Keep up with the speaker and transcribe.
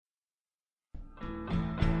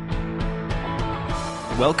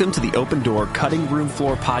Welcome to the Open Door Cutting Room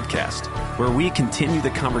Floor podcast, where we continue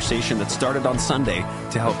the conversation that started on Sunday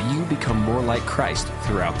to help you become more like Christ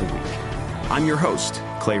throughout the week. I'm your host,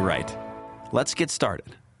 Clay Wright. Let's get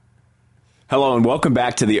started. Hello and welcome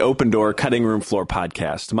back to the Open Door Cutting Room Floor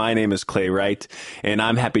podcast. My name is Clay Wright, and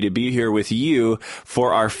I'm happy to be here with you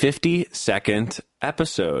for our 52nd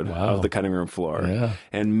episode of the Cutting Room Floor. Yeah.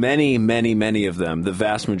 And many of them, the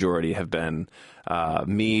vast majority, have been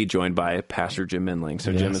me joined by Pastor Jim Minling.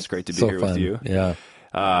 So Jim, it's great to be here with you.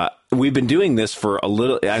 Yeah. We've been doing this for a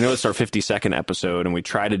little, I know it's our 52nd episode, and we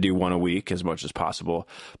try to do one a week as much as possible.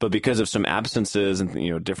 But because of some absences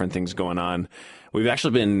and, different things going on, we've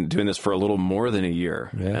actually been doing this for a little more than a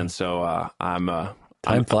year. Yeah. And so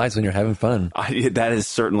Time flies when you're having fun. That is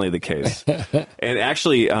certainly the case. And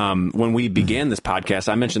actually, when we began this podcast,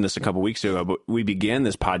 I mentioned this a couple weeks ago, but we began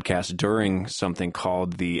this podcast during something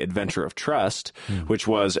called the Adventure of Trust, which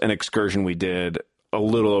was an excursion we did a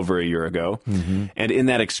little over a year ago. Mm-hmm. And in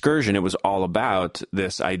that excursion, it was all about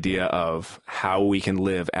this idea of how we can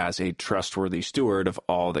live as a trustworthy steward of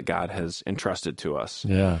all that God has entrusted to us.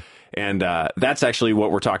 Yeah. And that's actually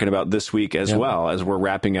what we're talking about this week as well, as we're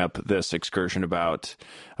wrapping up this excursion about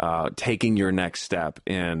taking your next step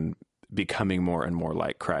in becoming more and more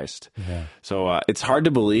like Christ. Yeah. So it's hard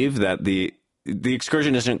to believe that the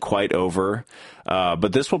excursion isn't quite over,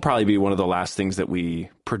 but this will probably be one of the last things that we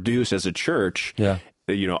produce as a church,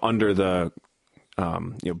 under the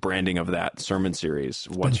branding of that sermon series.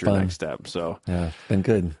 What's your next step? So yeah, it's been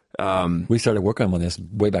good. We started working on this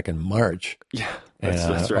way back in March. Yeah,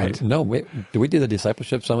 that's right. Did we do the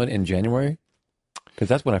discipleship summit in January? Because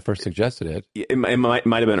that's when I first suggested it. It might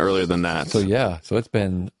have been earlier than that. So it's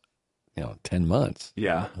been 10 months.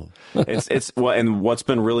 Yeah, it's well, and what's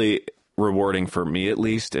been really rewarding for me, at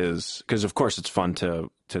least, is because of course it's fun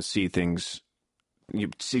to see things,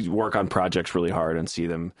 work on projects really hard and see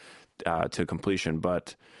them to completion.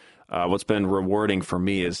 But what's been rewarding for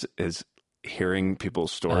me is hearing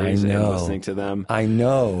people's stories and listening to them. I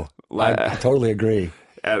know. I totally agree.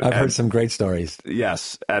 I've heard some great stories.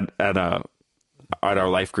 Yes. At our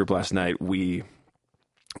life group last night, we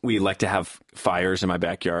like to have fires in my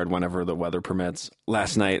backyard whenever the weather permits.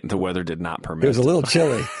 Last night, the weather did not permit. It was a little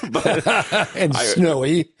chilly and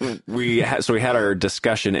snowy. We had our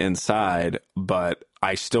discussion inside, but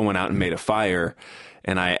I still went out and made a fire,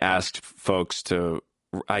 and I asked folks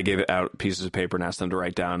I gave out pieces of paper and asked them to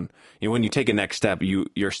write down, when you take a next step,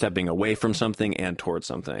 you're stepping away from something and towards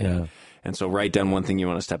something. Yeah. And so write down one thing you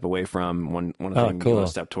want to step away from, one thing you want to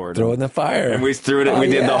step toward. Throw it in the fire. And we threw it. We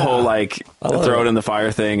did the whole throw it in the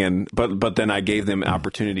fire thing. But then I gave them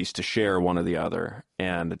opportunities to share one or the other,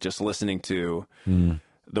 and just listening to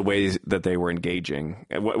the ways that they were engaging.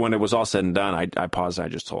 When it was all said and done, I paused and I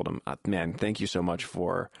just told them, man, thank you so much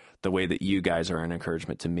for the way that you guys are an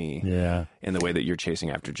encouragement to me, and the way that you're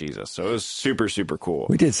chasing after Jesus. So it was super, super cool.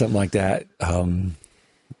 We did something like that.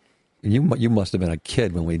 You must have been a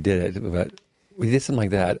kid when we did it, but we did something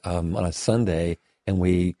like that on a Sunday, and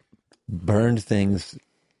we burned things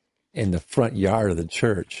in the front yard of the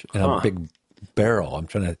church in a big barrel. I'm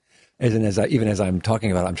trying to, as I'm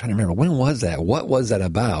talking about it, I'm trying to remember, when was that? What was that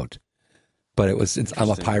about? But I'm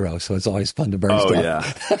a pyro, so it's always fun to burn stuff. Oh,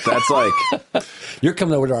 yeah. That's like... You're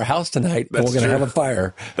coming over to our house tonight, and we're going to have a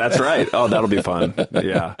fire. That's right. Oh, that'll be fun.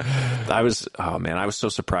 Yeah. I was so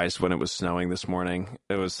surprised when it was snowing this morning.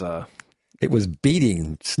 It was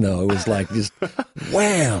beating snow. It was like just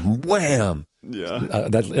wham, wham. Yeah.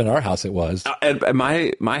 In our house it was. At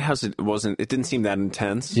my house, it didn't seem that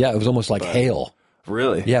intense. Yeah, it was almost like hail.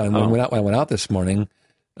 Really? Yeah, and when I went out this morning,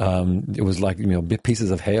 it was like, big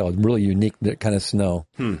pieces of hail, really unique kind of snow,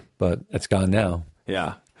 but it's gone now.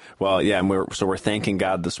 Yeah. Well, yeah, and we're thanking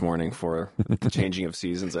God this morning for the changing of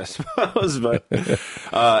seasons, I suppose. But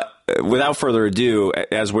without further ado,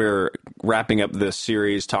 as we're wrapping up this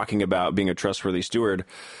series talking about being a trustworthy steward,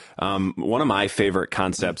 one of my favorite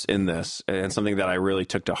concepts in this, and something that I really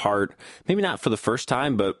took to heart, maybe not for the first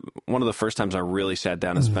time, but one of the first times I really sat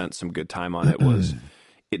down and spent some good time on it, was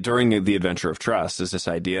during the Adventure of Trust, is this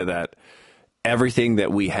idea that everything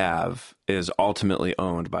that we have is ultimately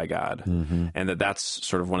owned by God. Mm-hmm. And that's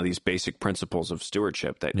sort of one of these basic principles of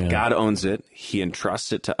stewardship, that God owns it. He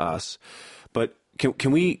entrusts it to us. But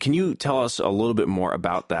can you tell us a little bit more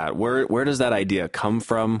about that? Where does that idea come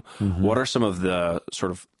from? Mm-hmm. What are some of the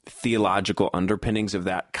sort of theological underpinnings of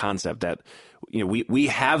that concept that, we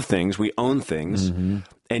have things, we own things,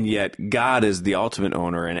 and yet God is the ultimate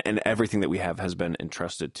owner, and everything that we have has been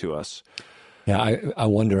entrusted to us. Yeah, I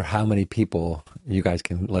wonder how many people, you guys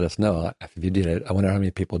can let us know if you did it, I wonder how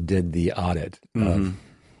many people did the audit of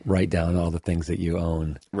write down all the things that you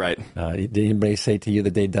own. Right. Did anybody say to you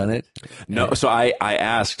that they'd done it? No. So I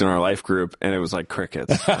asked in our life group, and it was like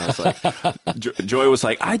crickets. And I was like, Joy was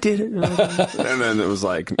like, I did it. And then it was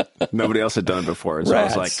like, nobody else had done it before. And so I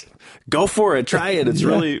was like, go for it. Try it. It's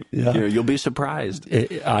really, you'll be surprised.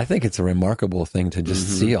 I think it's a remarkable thing to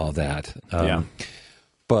just see all that.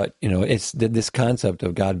 But, it's this concept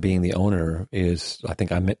of God being the owner is, I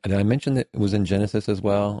think, did I mention that it was in Genesis as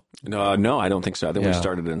well? No, I don't think so. I think we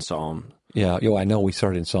started in Psalm. Yeah, I know we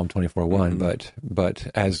started in Psalm 24:1, but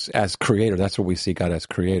as creator, that's where we see God as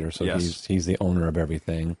creator. So he's the owner of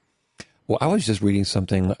everything. Well, I was just reading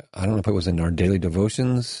something, I don't know if it was in our daily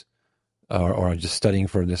devotions or just studying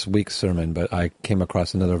for this week's sermon, but I came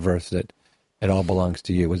across another verse that it all belongs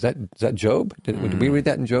to you. Is that Job? Did we read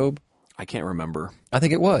that in Job? I can't remember. I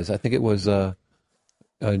think it was.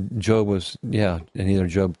 Job was, in either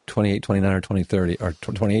Job 28, 29, or 30, or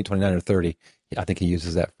 28, 29, or 30. I think he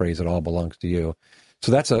uses that phrase, it all belongs to you.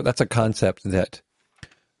 So that's a concept that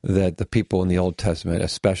the people in the Old Testament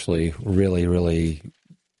especially really, really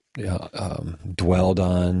dwelled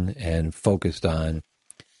on and focused on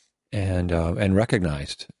and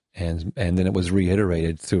recognized. And then it was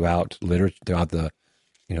reiterated throughout the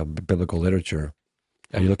biblical literature.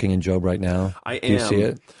 Are you looking in Job right now? I am. Do you see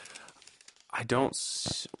it? I don't.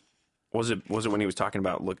 Was it when he was talking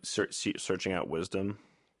about searching out wisdom?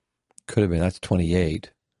 Could have been. That's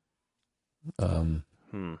 28. But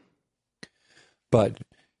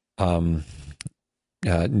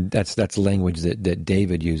that's language that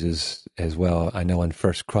David uses as well. I know in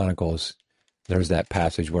First Chronicles, there's that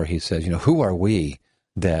passage where he says, who are we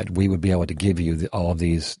that we would be able to give you all of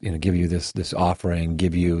these, give you this offering,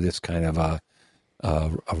 give you this kind of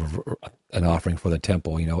an offering for the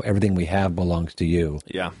temple. Everything we have belongs to you.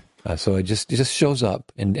 Yeah. So it just shows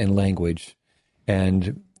up in language,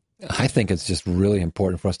 and I think it's just really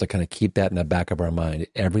important for us to kind of keep that in the back of our mind.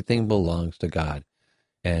 Everything belongs to God,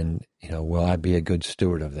 and will I be a good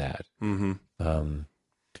steward of that? Mm-hmm.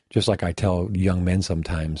 Just like I tell young men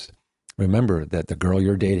sometimes, remember that the girl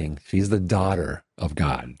you're dating, she's the daughter of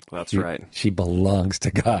God. That's right. She belongs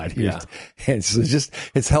to God. Yeah. And so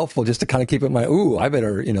it's helpful just to kind of keep in mind, I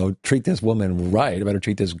better, treat this woman right. I better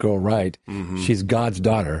treat this girl right. Mm-hmm. She's God's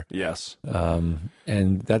daughter. Yes.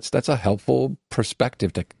 And that's a helpful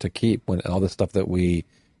perspective to keep when all the stuff that we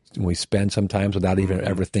spend sometimes without even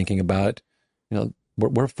ever thinking about it.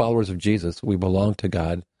 We're followers of Jesus. We belong to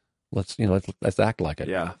God. Let's act like it.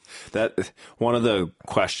 Yeah, that one of the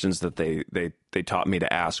questions that they taught me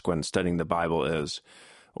to ask when studying the Bible is,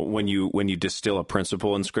 when you distill a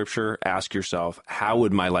principle in Scripture, ask yourself, how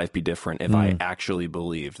would my life be different if I actually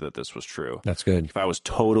believed that this was true? That's good. If I was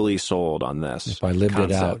totally sold on this, if I lived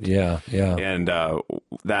concept. it out, yeah. And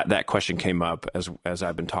that question came up as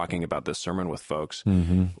I've been talking about this sermon with folks.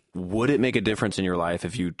 Mm-hmm. Would it make a difference in your life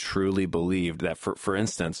if you truly believed that, for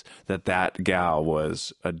instance, that gal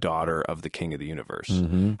was a daughter of the King of the universe?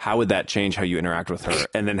 Mm-hmm. How would that change how you interact with her?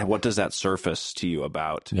 And then what does that surface to you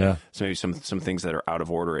about? Yeah. So maybe some things that are out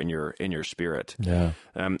of order in your spirit. Yeah.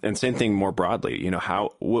 And same thing more broadly.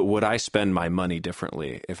 How would I spend my money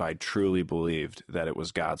differently if I truly believed that it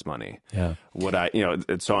was God's money? Yeah. Would I?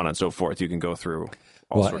 And so on and so forth. You can go through.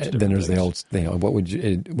 Then there's the old thing. What would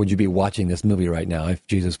you be watching this movie right now if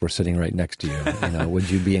Jesus were sitting right next to you? Would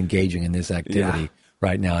you be engaging in this activity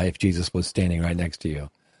right now if Jesus was standing right next to you?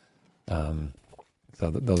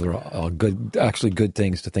 So those are all good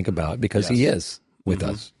things to think about because He is with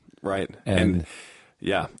us. Right. And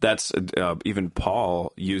that's even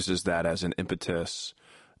Paul uses that as an impetus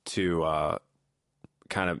to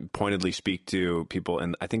kind of pointedly speak to people,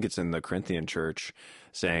 and I think it's in the Corinthian church,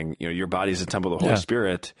 saying, your body is a temple of the Holy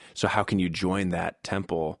Spirit, so how can you join that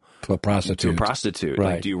temple to a prostitute?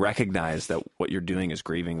 Right. Like, do you recognize that what you're doing is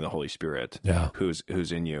grieving the Holy Spirit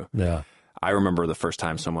who's in you? Yeah. I remember the first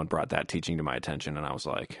time someone brought that teaching to my attention, and I was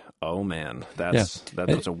like, "Oh man, that's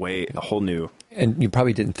a whole new." And you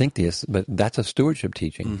probably didn't think this, but that's a stewardship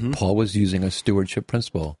teaching. Mm-hmm. Paul was using a stewardship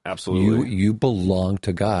principle. Absolutely, you belong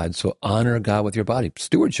to God, so honor God with your body.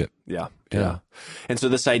 Stewardship. Yeah. And so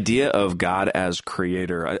this idea of God as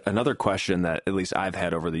creator, another question that at least I've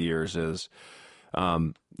had over the years is,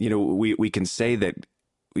 we can say that.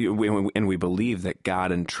 We believe that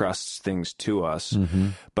God entrusts things to us,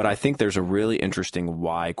 but I think there's a really interesting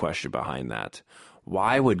why question behind that.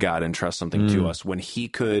 why would God entrust something to us when he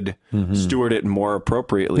could steward it more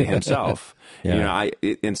appropriately himself? Yeah.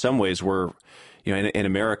 In some ways we're, in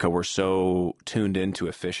America, we're so tuned into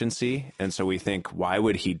efficiency. And so we think, why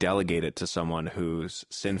would he delegate it to someone who's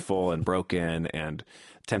sinful and broken and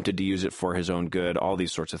tempted to use it for his own good, all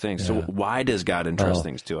these sorts of things. So why does God entrust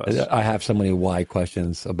things to us? I have so many why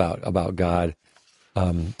questions about God.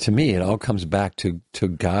 To me, it all comes back to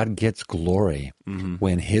God gets glory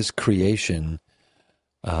when his creation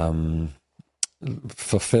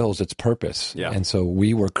fulfills its purpose. Yeah. And so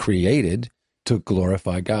we were created to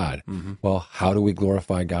glorify God. Well, how do we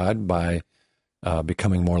glorify God? By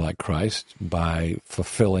becoming more like Christ, by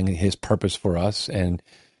fulfilling his purpose for us. And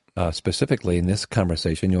specifically in this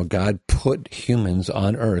conversation, God put humans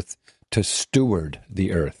on earth to steward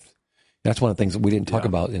the earth. That's one of the things that we didn't talk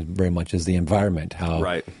about very much is the environment,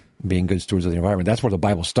 how being good stewards of the environment. That's where the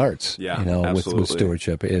Bible starts, with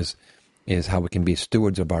stewardship is how we can be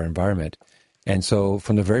stewards of our environment. And so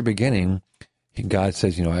from the very beginning, God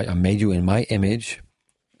says, I made you in my image,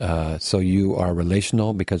 so you are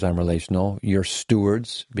relational because I'm relational. You're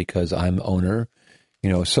stewards because I'm owner.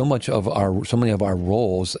 So many of our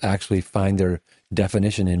roles actually find their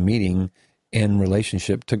definition and meaning in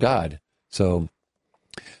relationship to God. So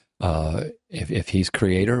if he's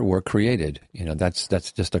creator, we're created. That's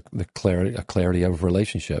just a clarity of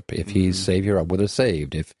relationship. If he's savior, we're the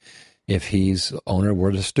saved. If he's owner,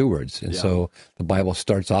 we're the stewards. And so the Bible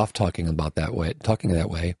starts off talking that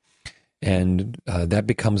way. And that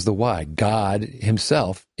becomes the why. God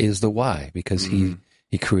himself is the why, because he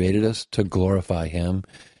created us to glorify him.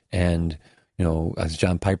 And, as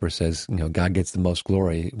John Piper says, God gets the most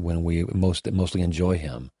glory when we mostly enjoy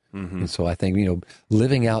him. And so I think,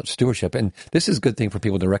 living out stewardship, and this is a good thing for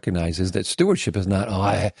people to recognize, is that stewardship is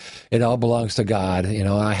not, it all belongs to God.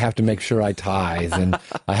 I have to make sure I tithe and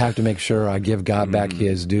I have to make sure I give God back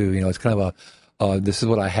his due. It's kind of this is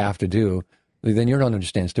what I have to do. Then you don't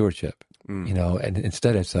understand stewardship. And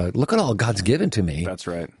instead it's, look at all God's given to me. That's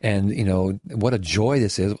right. And, what a joy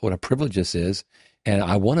this is, what a privilege this is. And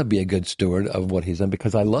I want to be a good steward of what he's done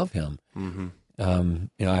because I love him.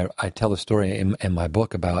 I tell a story in my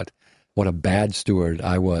book about what a bad steward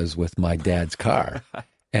I was with my dad's car.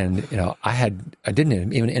 And, I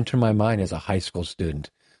didn't even enter my mind as a high school student.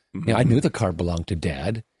 I knew the car belonged to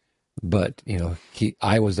Dad, but,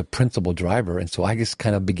 I was the principal driver. And so I just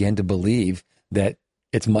kind of began to believe that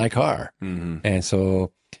it's my car. And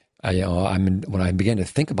so, when I began to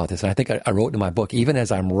think about this, and I think I wrote in my book, even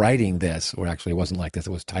as I'm writing this, or actually it wasn't like this,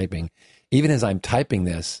 it was typing. Even as I'm typing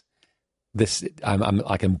this, I'm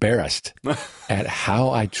like embarrassed at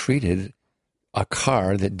how I treated a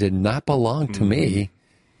car that did not belong to me.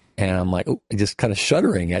 And I'm like, just kind of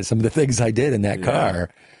shuddering at some of the things I did in that car.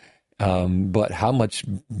 But how much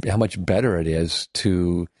better it is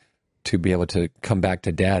to be able to come back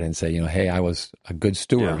to Dad and say, hey, I was a good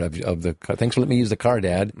steward of the car. Thanks for letting me use the car,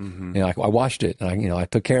 Dad. I washed it and I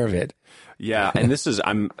took care of it. Yeah. And this is,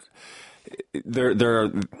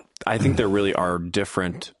 I think there really are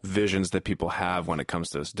different visions that people have when it comes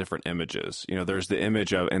to this, different images. There's the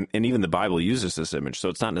image of, and even the Bible uses this image, so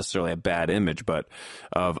it's not necessarily a bad image, but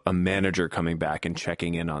of a manager coming back and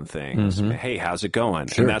checking in on things. Hey, how's it going?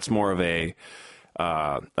 Sure. And that's more of a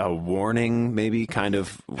warning, maybe, kind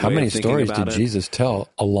of. How many stories did Jesus tell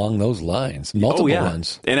along those lines? Multiple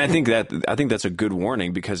ones. And I think that's a good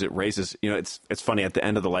warning, because it raises. It's funny, at the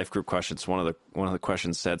end of the life group questions, one of the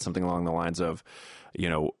questions said something along the lines of,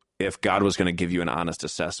 if God was going to give you an honest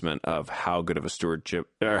assessment of how good of a stewardship,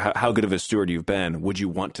 or how good of a steward you've been, would you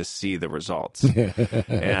want to see the results?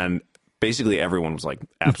 And basically everyone was like,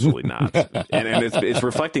 absolutely not. and it's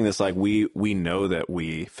reflecting this, like, we know that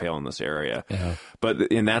we fail in this area.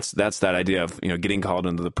 And that's that idea of, getting called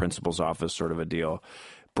into the principal's office, sort of a deal,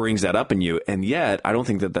 brings that up in you. And yet I don't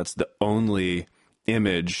think that that's the only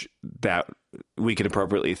image that we can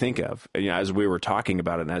appropriately think of. As we were talking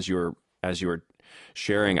about it, and as you were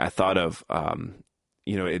sharing, I thought of,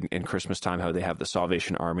 in Christmas time, how they have the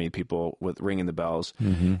Salvation Army people with ringing the bells.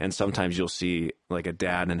 And sometimes you'll see like a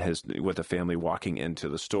dad and with a family walking into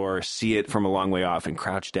the store, see it from a long way off and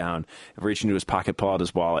crouch down, reach into his pocket, pull out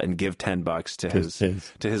his wallet and give $10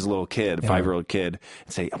 to his little kid, 5-year-old kid,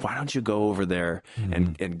 and say, why don't you go over there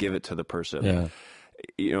and give it to the person?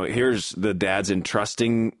 Here's the dad's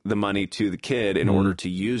entrusting the money to the kid in order to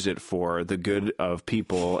use it for the good of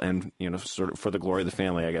people and, sort of for the glory of the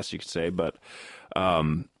family, I guess you could say. But,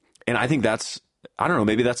 and I think I don't know,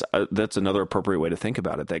 maybe that's another appropriate way to think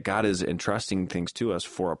about it, that God is entrusting things to us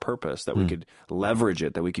for a purpose, that we could leverage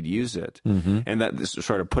it, that we could use it. And that this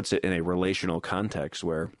sort of puts it in a relational context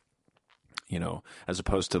where, as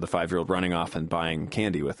opposed to the 5-year-old running off and buying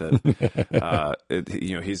candy with it.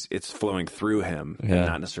 It's flowing through him and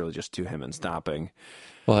not necessarily just to him and stopping.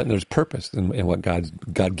 Well, and there's purpose in what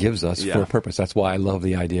God gives us for a purpose. That's why I love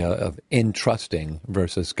the idea of entrusting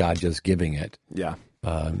versus God just giving it. Yeah.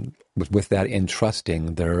 With that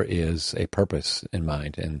entrusting, there is a purpose in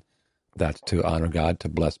mind, and that's to honor God, to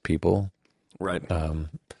bless people. Right.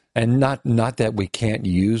 And not that we can't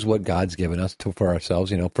use what God's given us for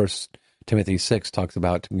ourselves. 1 Timothy 6 talks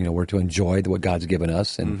about, we're to enjoy what God's given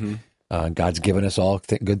us, and God's given us all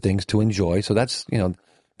good things to enjoy. So that's,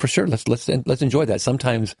 for sure, let's enjoy that.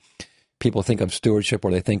 Sometimes people think of stewardship,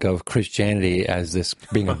 or they think of Christianity as this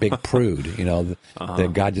being a big prude,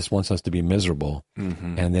 that God just wants us to be miserable.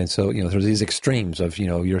 And then so, there's these extremes of,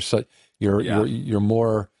 you're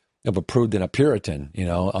more of a prude than a Puritan,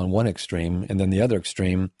 on one extreme, and then the other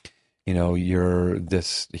extreme, you're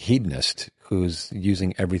this hedonist who's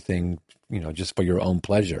using everything, just for your own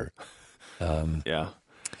pleasure.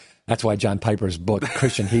 That's why John Piper's book,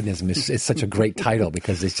 Christian Hedonism, is such a great title,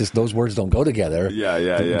 because it's just those words don't go together.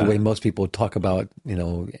 The way most people talk about,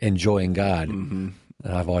 enjoying God. And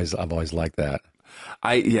I've always liked that.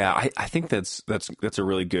 I think that's a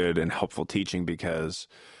really good and helpful teaching, because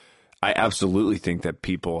I absolutely think that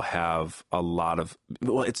people have a lot of,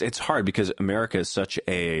 it's hard because America is such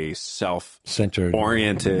a centered,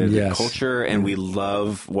 oriented culture, and we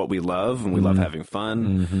love what we love, and we love having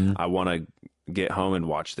fun. I want to get home and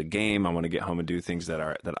watch the game. I want to get home and do things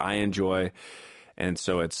that I enjoy. And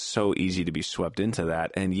so it's so easy to be swept into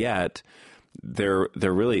that. And yet there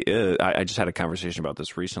really is, I just had a conversation about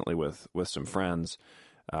this recently with some friends.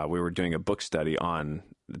 We were doing a book study on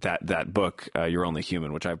that book, You're Only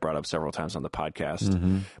Human, which I've brought up several times on the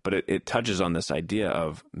podcast. But it touches on this idea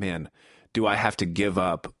of, man, do I have to give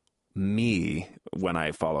up me when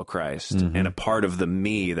I follow Christ? And a part of the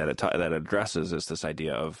me that it addresses is this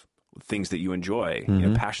idea of things that you enjoy,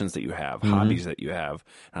 passions that you have, hobbies that you have.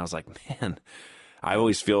 And I was like, man, I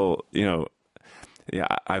always feel,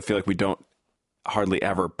 I feel like we don't hardly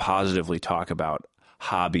ever positively talk about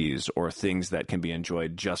hobbies or things that can be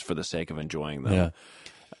enjoyed just for the sake of enjoying them. Yeah.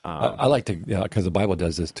 I like to, because the Bible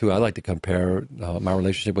does this too, I like to compare my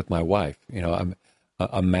relationship with my wife.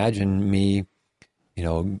 Imagine me,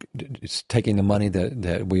 taking the money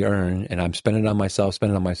that we earn, and I'm spending it on myself,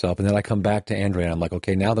 and then I come back to Andrea, and I'm like,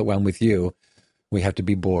 okay, now that I'm with you, we have to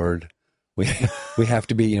be bored. We have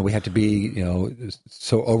to be,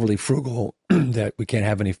 so overly frugal that we can't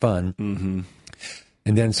have any fun.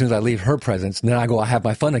 And then as soon as I leave her presence, then I have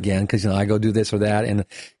my fun again, because, I go do this or that. And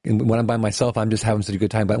when I'm by myself, I'm just having such a good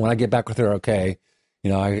time. But when I get back with her, okay,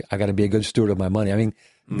 I got to be a good steward of my money. I mean,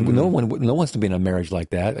 no one wants to be in a marriage like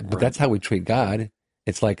that, but that's how we treat God.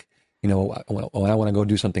 It's like, when I want to go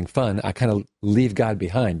do something fun, I kind of leave God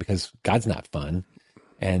behind, because God's not fun.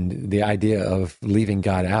 And the idea of leaving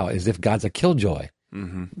God out is if God's a killjoy.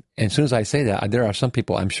 And as soon as I say that, there are some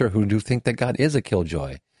people, I'm sure, who do think that God is a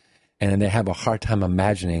killjoy. And they have a hard time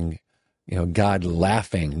imagining, God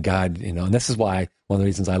laughing, and this is why one of the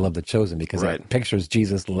reasons I love The Chosen, because it pictures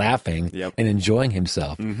Jesus laughing and enjoying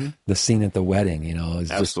himself. The scene at the wedding, is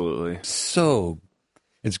absolutely just so,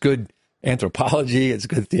 it's good anthropology, it's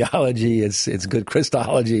good theology, it's good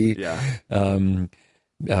Christology.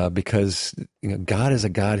 Because God is a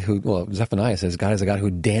God who, Zephaniah says, God is a God who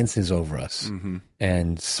dances over us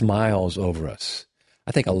and smiles over us.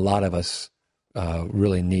 I think a lot of us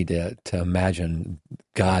really need to imagine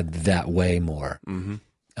God that way more,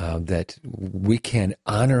 that we can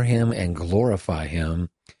honor him and glorify him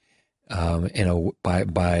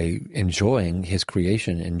by enjoying his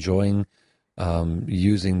creation, enjoying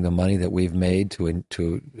using the money that we've made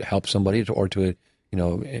to help somebody or to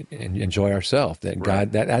enjoy ourselves. That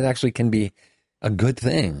God that actually can be a good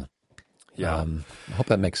thing. I hope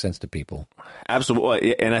that makes sense to people.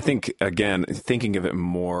 Absolutely. And I think, again, thinking of it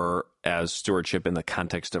more as stewardship in the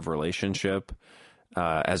context of relationship,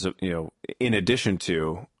 in addition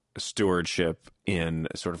to stewardship in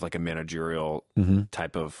sort of like a managerial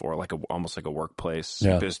type of, or like almost like a workplace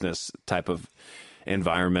business type of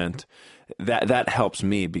environment, that helps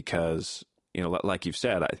me because, like you've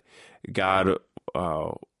said, God,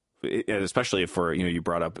 especially for, you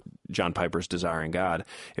brought up John Piper's Desiring God,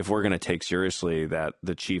 if we're going to take seriously that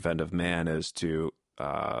the chief end of man is to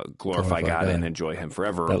glorify God and enjoy him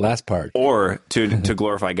forever. That last part. Or to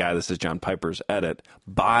glorify God, this is John Piper's edit,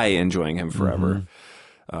 by enjoying him forever.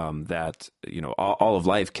 That, all of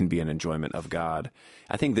life can be an enjoyment of God.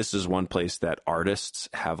 I think this is one place that artists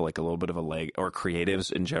have like a little bit of a leg, or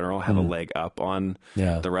creatives in general have a leg up on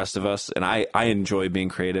the rest of us. And I enjoy being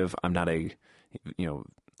creative. I'm not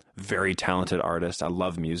very talented artist. I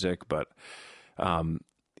love music, but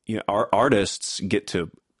our artists get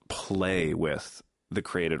to play with the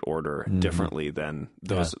created order differently than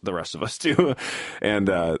the rest of us do. And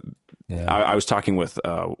I was talking with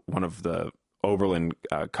one of the Oberlin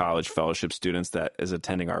College fellowship students that is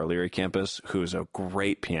attending our Leary campus, who's a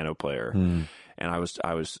great piano player. And I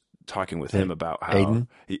was talking with him about how Aiden?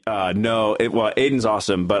 Aiden's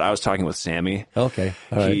awesome, but I was talking with Sammy. Okay.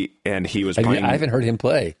 All right. He was playing. I haven't heard him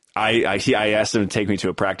play. I asked him to take me to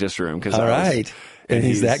a practice room because and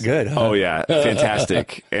he's that good, huh? Oh yeah,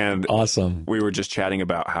 fantastic. And awesome. We were just chatting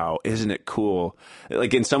about how, isn't it cool?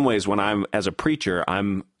 Like, in some ways, when I'm as a preacher,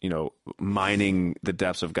 I'm mining the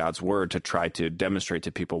depths of God's word to try to demonstrate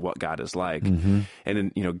to people what God is like.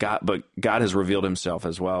 And God has revealed himself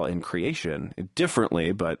as well in creation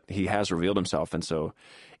differently, but he has revealed himself. And so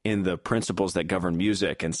in the principles that govern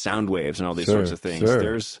music and sound waves and all these sorts of things,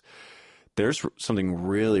 there's something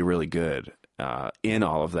really, really good in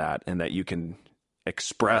all of that, and that you can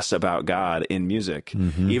express about God in music,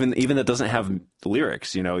 even that doesn't have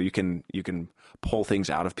lyrics. You can pull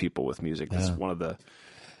things out of people with music. That's one of the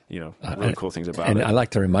really cool things about it. And I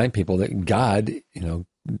like to remind people that God,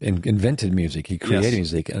 invented music. He created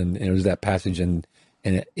music, and there's that passage in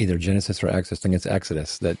either Genesis or Exodus. I think it's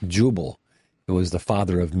Exodus, that Jubal, it was the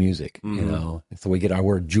father of music. So we get our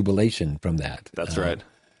word jubilation from that. That's right.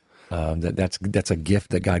 That's a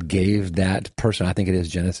gift that God gave that person. I think it is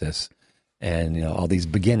Genesis. And all these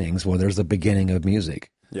beginnings. Well, there's the beginning of music.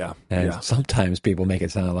 Yeah. And sometimes people make it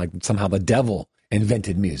sound like somehow the devil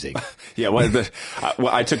invented music.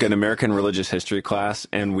 I took an American religious history class,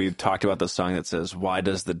 and we talked about the song that says, "Why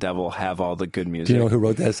does the devil have all the good music?" Do you know who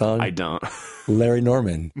wrote that song? I don't. Larry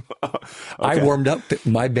Norman. Okay. I warmed up.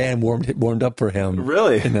 My band warmed up for him.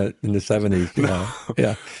 Really? In the 70s.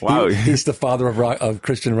 Yeah. Wow. He's the father of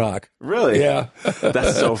Christian rock. Really? Yeah.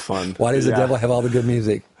 That's so fun. Why does the devil have all the good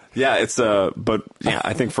music? Yeah, it's I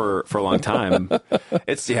think for a long time,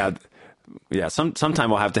 it's sometime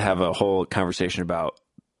we'll have to have a whole conversation about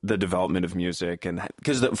the development of music, and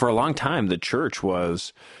because for a long time the church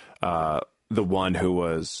was the one who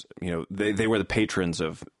was, they were the patrons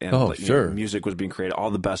of, and music was being created,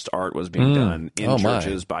 all the best art was being done in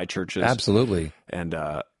churches by churches, absolutely, and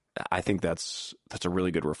I think that's a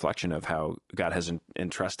really good reflection of how God has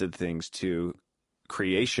entrusted things to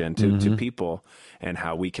creation, to people, and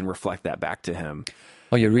how we can reflect that back to him.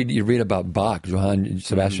 Oh, you read about Bach, Johann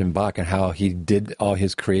Sebastian Bach, and how he did all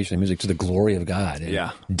his creation of music to the glory of God.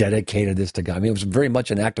 And dedicated this to God. I mean, it was very much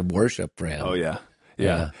an act of worship for him. Oh yeah.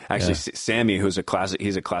 Actually, Sammy, he's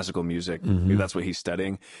a classical music. That's what he's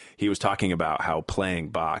studying. He was talking about how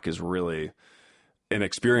playing Bach is really an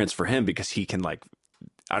experience for him, because he can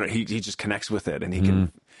he just connects with it, and he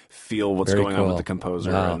can feel what's going on with the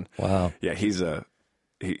composer. Wow. Yeah,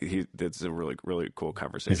 it's a really, really cool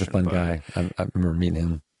conversation. He's a fun guy. I remember meeting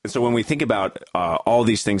him. And so when we think about all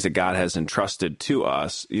these things that God has entrusted to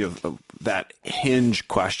us, that hinge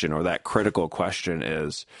question, or that critical question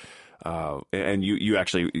is, and you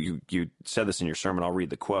actually said this in your sermon. I'll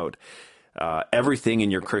read the quote. Everything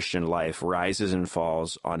in your Christian life rises and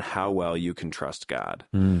falls on how well you can trust God.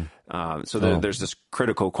 There's this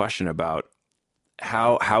critical question about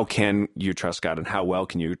how can you trust God, and how well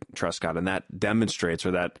can you trust God, and that demonstrates,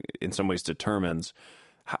 or that in some ways determines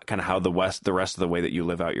how the rest of the way that you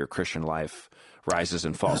live out your Christian life rises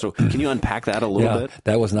and falls. So can you unpack that a little bit?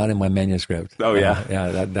 That was not in my manuscript. Oh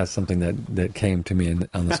yeah. That's something that came to me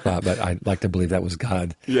on the spot, but I like to believe that was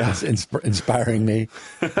God inspiring me.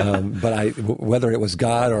 But whether it was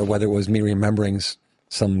God or whether it was me remembering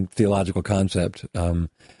some theological concept,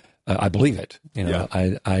 I believe it.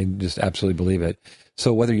 I just absolutely believe it.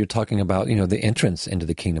 So whether you're talking about, the entrance into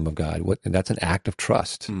the kingdom of God, that's an act of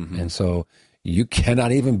trust. And so you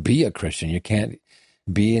cannot even be a Christian. You can't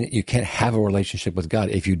have a relationship with God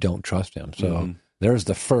if you don't trust him. So there's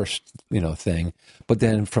the first, thing. But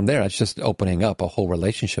then from there, it's just opening up a whole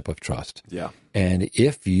relationship of trust. Yeah. And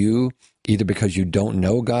if you, either because you don't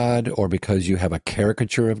know God, or because you have a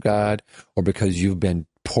caricature of God, or because you've been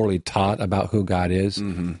poorly taught about who God is,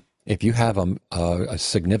 if you have a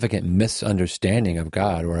significant misunderstanding of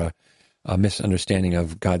God, or a misunderstanding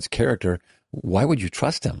of God's character, why would you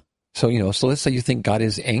trust him? So, so let's say you think God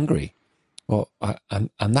is angry. Well,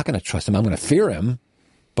 I'm not going to trust him. I'm going to fear him,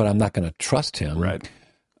 but I'm not going to trust him. Right.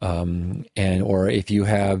 Or if you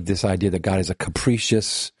have this idea that God is a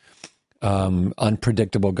capricious,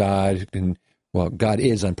 unpredictable God, and God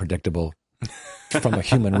is unpredictable from a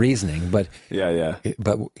human reasoning, but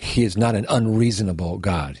but he is not an unreasonable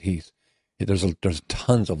God. There's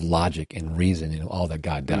tons of logic and reason in all that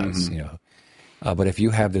God does. But if you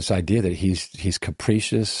have this idea that he's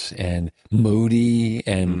capricious and moody,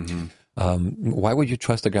 and why would you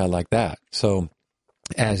trust a God like that? So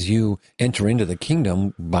as you enter into the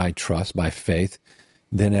kingdom by trust, by faith,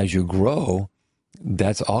 then as you grow,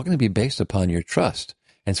 that's all going to be based upon your trust.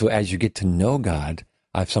 And so as you get to know God,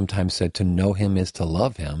 I've sometimes said to know him is to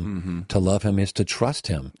love him. To love him is to trust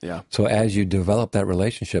him. Yeah. So as you develop that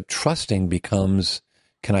relationship, trusting becomes,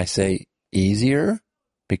 can I say, easier?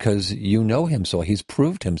 Because you know him so. He's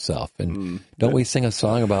proved himself. And don't we sing a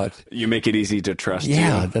song about... You make it easy to trust you.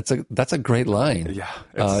 Yeah, that's a great line.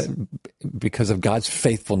 Yeah. Because of God's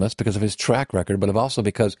faithfulness, because of his track record, but also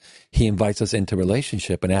because he invites us into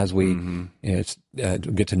relationship. And as we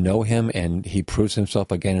get to know him and he proves himself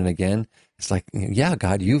again and again, it's like, yeah,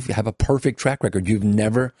 God, you have a perfect track record. You've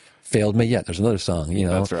never failed me yet. There's another song,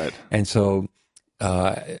 That's right. And so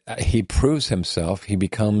he proves himself. He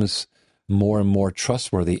becomes more and more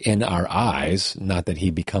trustworthy in our eyes. Not that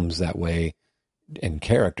he becomes that way in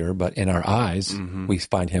character, but in our eyes, we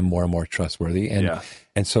find him more and more trustworthy. And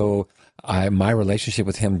so my relationship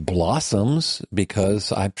with him blossoms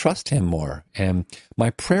because I trust him more. And my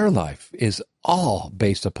prayer life is all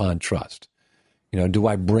based upon trust. Do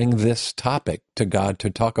I bring this topic to God to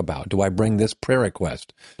talk about? Do I bring this prayer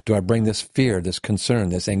request? Do I bring this fear, this concern,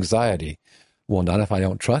 this anxiety? Well, not if I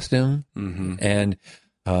don't trust him.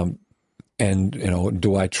 And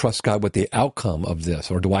do I trust God with the outcome of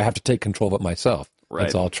this, or do I have to take control of it myself? Right.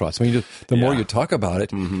 That's all trust. I mean, the more you talk about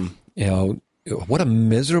it, what a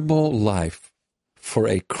miserable life for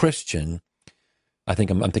a Christian. I think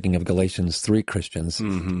I'm thinking of Galatians 3 Christians,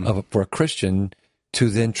 for a Christian to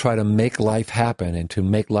then try to make life happen and to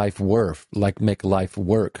make life work,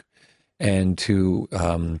 and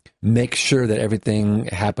to make sure that everything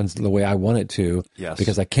happens the way I want it to. Yes.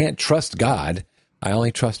 Because I can't trust God. I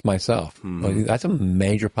only trust myself. Well, that's a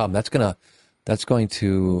major problem. That's going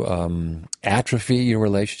to atrophy your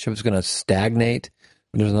relationship. It's going to stagnate.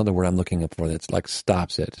 There's another word I'm looking up for that's like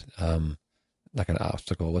stops it, like an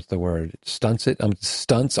obstacle. What's the word? Stunts it.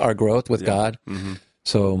 Stunts our growth with God.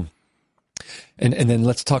 So, and then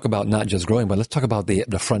let's talk about not just growing, but let's talk about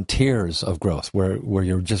the frontiers of growth, where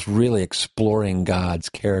you're just really exploring God's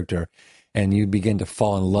character, and you begin to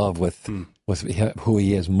fall in love with who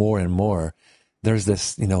He is more and more. There's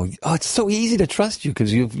this, it's so easy to trust you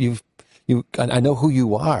because I know who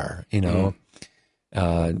you are, We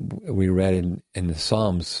read in the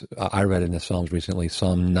Psalms, I read in the Psalms recently,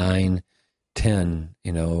 Psalm 9:10,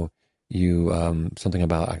 something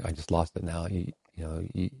about, I just lost it now,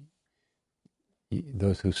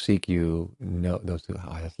 those who seek you know,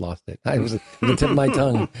 I just lost it. It was the tip of my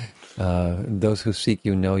tongue. Those who seek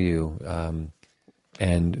you know you.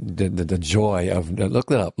 And the joy of, look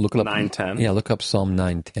it up. 9:10. Yeah, look up Psalm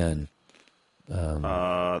 9:10.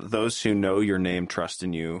 Those who know your name trust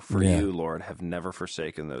in you. For you, Lord, have never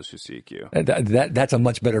forsaken those who seek you. That's a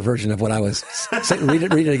much better version of what I was saying. Read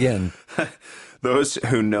it again. Those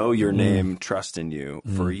who know your name trust in you.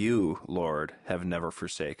 For you, Lord, have never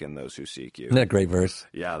forsaken those who seek you. Isn't that a great verse?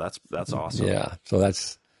 Yeah, that's awesome. Yeah, so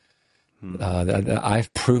that's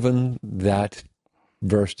I've proven that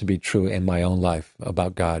verse to be true in my own life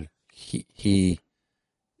about God. He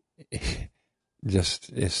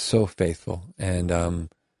just is so faithful, and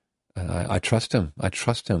I trust him.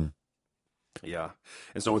 Yeah,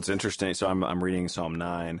 and so what's interesting? So I'm reading Psalm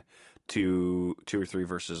 9, two or three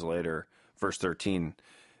verses later, verse 13. It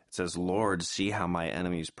says, "Lord, see how my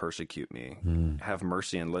enemies persecute me. Have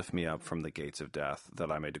mercy and lift me up from the gates of death,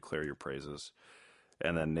 that I may declare your praises."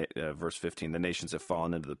 And then verse 15, "The nations have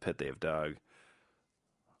fallen into the pit they have dug."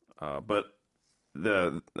 But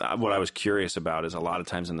what I was curious about is a lot of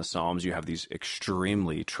times in the Psalms you have these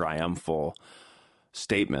extremely triumphal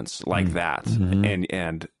statements like that,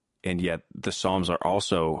 and yet the Psalms are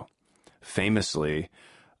also famously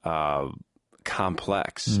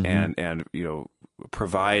complex and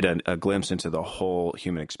provide a glimpse into the whole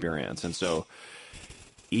human experience. And so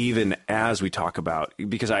even as we talk about,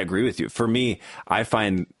 because I agree with you, for me, I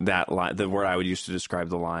find that line, the word I would use to describe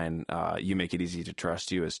the line, "You make it easy to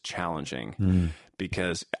trust you," is challenging,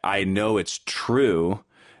 because I know it's true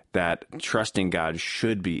that trusting God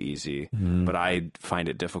should be easy, but I find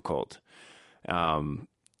it difficult. And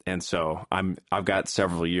so I've got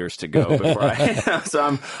several years to go before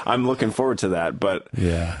so I'm looking forward to that. But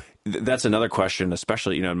yeah, that's another question,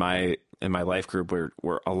 especially, in my life group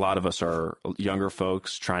where a lot of us are younger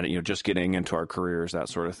folks trying to, just getting into our careers, that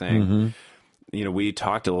sort of thing. We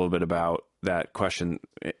talked a little bit about that question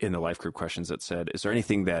in the life group questions that said, is there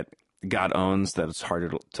anything that God owns that it's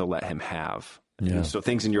harder to let him have? Yeah. So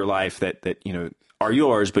things in your life that are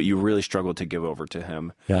yours, but you really struggle to give over to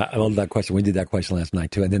him. Yeah, I love that question. We did that question last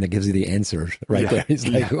night too, and then it gives you the answer right there. He's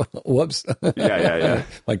like, "Whoops." Yeah.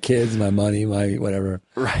 My kids, my money, my whatever.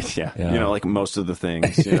 Right. Yeah. Like most of the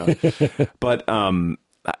things. But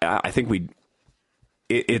I think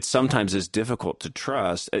it sometimes is difficult to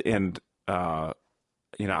trust, and I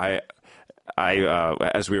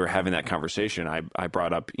as we were having that conversation, I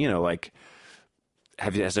brought up, like,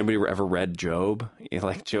 has anybody ever read Job?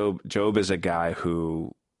 Like Job is a guy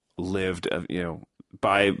who lived,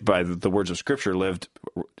 by the words of Scripture, lived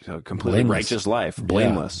a completely righteous life,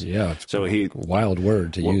 blameless. Yeah. So wild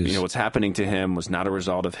word to use. What's happening to him was not a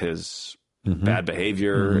result of his bad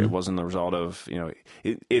behavior. It wasn't the result of,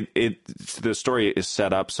 the story is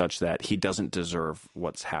set up such that he doesn't deserve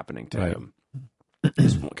what's happening to him.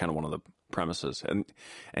 It's kind of one of the premises.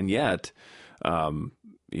 And yet,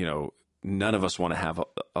 none of us want to have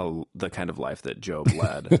the kind of life that Job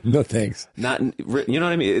led. No thanks. Not, you know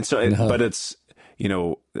what I mean? But it's,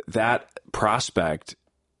 that prospect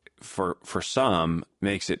for some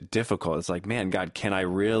makes it difficult. It's like, man, God, can I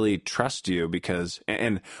really trust you? Because,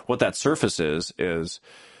 and what that surfaces is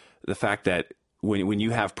the fact that when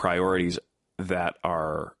you have priorities that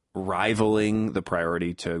are rivaling the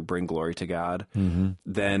priority to bring glory to God,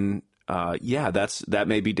 then, that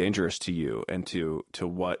may be dangerous to you and to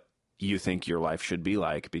what you think your life should be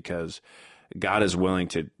like, because God is willing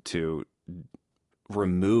to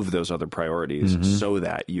remove those other priorities so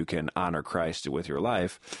that you can honor Christ with your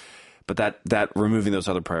life. But that removing those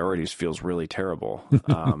other priorities feels really terrible,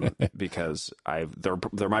 because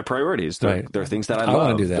they're my priorities. They're things that I love.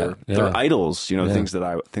 Want to do that. They're idols, things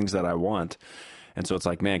that I want. And so it's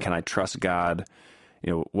like, man, can I trust God?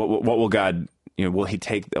 What will God, will he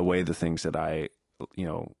take away the things that I,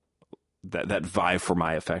 that vie for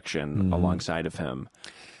my affection alongside of him?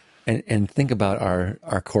 And think about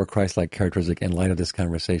our core Christ-like characteristic in light of this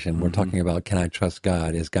conversation. We're talking about, can I trust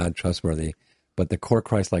God? Is God trustworthy? But the core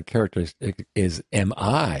Christ-like characteristic is, am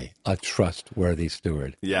I a trustworthy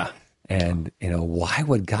steward? Yeah. And, why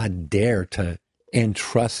would God dare to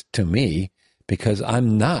entrust to me? Because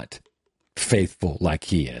I'm not faithful like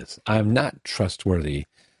he is. I'm not trustworthy,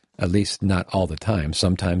 at least not all the time.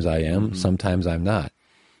 Sometimes I am, sometimes I'm not.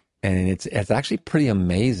 And it's actually pretty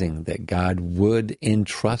amazing that God would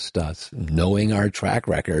entrust us, knowing our track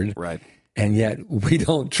record, right? And yet we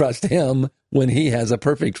don't trust him when he has a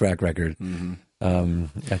perfect track record. I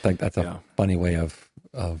think that's a funny way of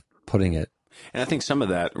putting it. And I think some of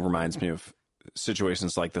that reminds me of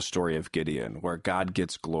situations like the story of Gideon, where God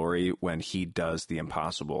gets glory when he does the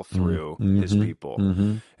impossible through his people.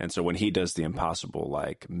 And so when he does the impossible,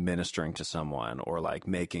 like ministering to someone or like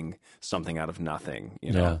making something out of nothing,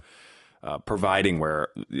 providing where,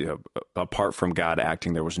 apart from God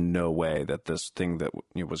acting, there was no way that this thing that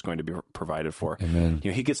was going to be provided for. Amen.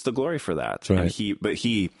 He gets the glory for that. Right. And but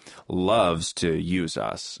he loves to use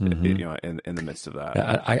us, in the midst of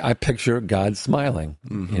that. I picture God smiling,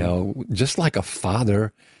 just like a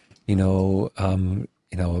father. One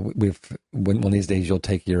of these days you'll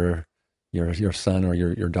take your son or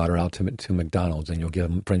your daughter out to McDonald's and you'll give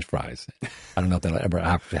them French fries. I don't know if that'll ever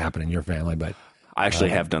happen in your family, but I actually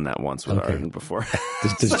have done that once with Arden before.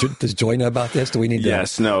 Does Joy know about this? Do we need to?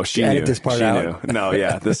 Yes, no, she edit knew. this part she out? Knew. No,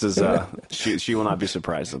 yeah, this is she will not be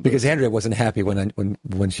surprised at this. Because Andrea wasn't happy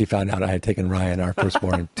when she found out I had taken Ryan, our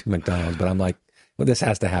firstborn, to McDonald's. But I'm like, well, this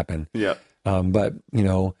has to happen. Yeah. But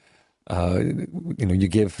you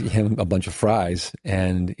give him a bunch of fries,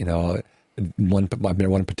 and one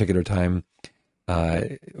particular time,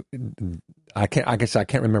 I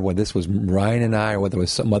can't remember whether this was Ryan and I or whether it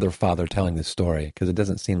was some other father telling this story, because it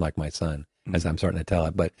doesn't seem like my son as I'm starting to tell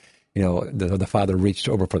it. But the father reached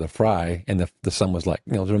over for the fry, and the son was like,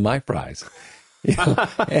 those are my fries.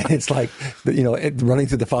 And it's like, running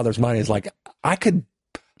through the father's mind is like, I could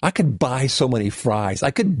buy so many fries.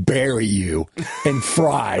 I could bury you in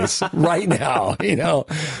fries right now,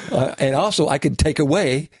 and also I could take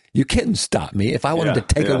away. You couldn't stop me if I wanted to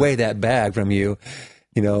take away that bag from you.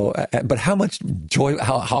 But how much joy,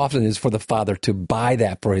 how often it is for the father to buy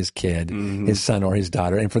that for his kid, his son or his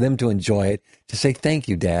daughter, and for them to enjoy it, to say, thank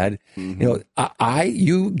you, Dad.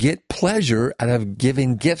 You get pleasure out of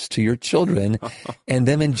giving gifts to your children and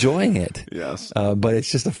them enjoying it. Yes. But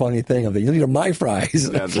it's just a funny thing of these are my fries.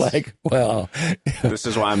 Yeah, it's like, well. This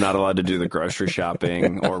is why I'm not allowed to do the grocery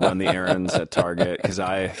shopping or run the errands at Target, because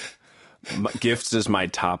gifts is my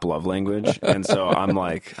top love language, and so I'm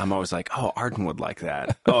always like, oh, Arden would like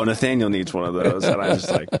that. Oh, Nathaniel needs one of those, and I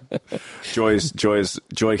just like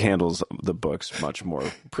Joy handles the books much more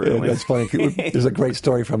prudently. That's funny. There's a great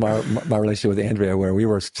story from my relationship with Andrea where we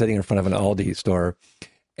were sitting in front of an Aldi store.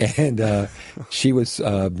 And she was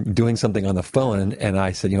doing something on the phone, and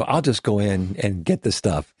I said, I'll just go in and get the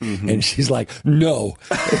stuff. Mm-hmm. And she's like, no,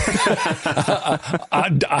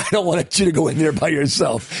 I don't want you to go in there by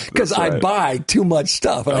yourself because I buy too much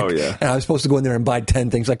stuff. And and I was supposed to go in there and buy 10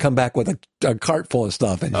 things. I come back with a cart full of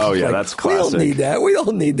stuff. And that's classic. We don't need that. We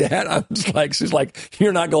don't need that. I'm just like, she's like,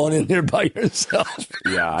 you're not going in there by yourself.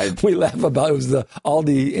 Yeah. We laugh about it. It was the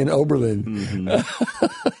Aldi in Oberlin.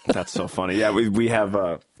 Mm-hmm. That's so funny. Yeah, we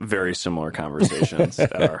have very similar conversations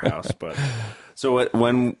at our house. But so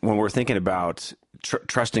when we're thinking about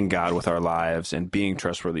trusting God with our lives and being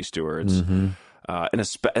trustworthy stewards, mm-hmm. And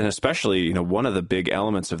especially, one of the big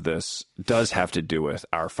elements of this does have to do with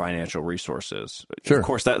our financial resources. Sure. Of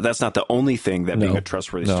course, that's not the only thing that being a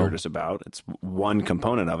trustworthy steward is about. It's one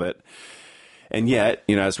component of it. And yet,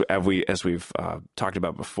 as we've talked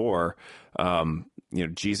about before,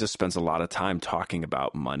 Jesus spends a lot of time talking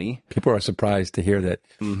about money. People are surprised to hear that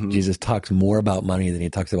mm-hmm. Jesus talks more about money than he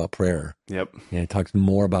talks about prayer. Yep. He talks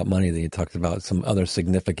more about money than he talks about some other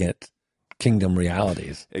significant kingdom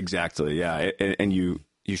realities. Exactly, yeah. And you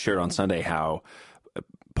shared on Sunday how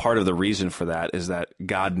part of the reason for that is that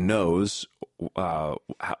God knows our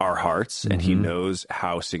hearts, and mm-hmm. he knows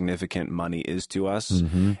how significant money is to us,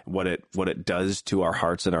 mm-hmm. what it does to our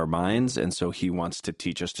hearts and our minds. And so he wants to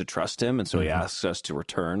teach us to trust him. And so mm-hmm. he asks us to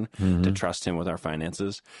return mm-hmm. to trust him with our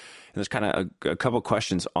finances. And there's kind of a couple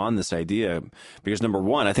questions on this idea, because number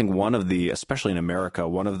one, I think especially in America,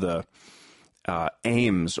 one of the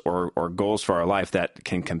aims or goals for our life that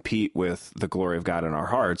can compete with the glory of God in our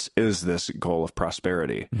hearts is this goal of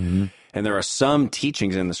prosperity. Mm-hmm. And there are some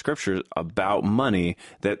teachings in the scriptures about money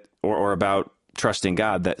that, or about trusting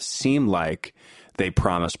God, that seem like they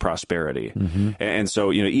promise prosperity. Mm-hmm. And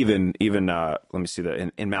so, even let me see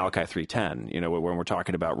that in Malachi 3:10, when we're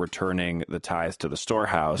talking about returning the tithe to the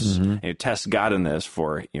storehouse, mm-hmm. and you test God in this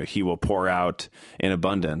for, he will pour out in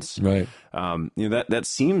abundance. Right. That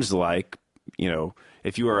seems like,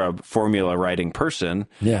 if you are a formula writing person,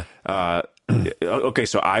 okay,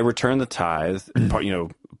 so I return the tithe,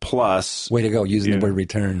 plus. Way to go, using the word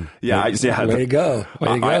return. Yeah, way to go.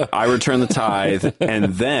 I return the tithe, and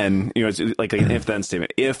then, it's like an if-then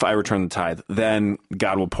statement. If I return the tithe, then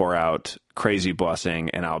God will pour out crazy blessing,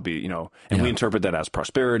 and I'll be, and we interpret that as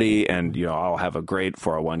prosperity, and, I'll have a great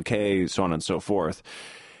 401k, so on and so forth.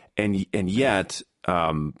 And yet,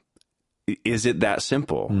 is it that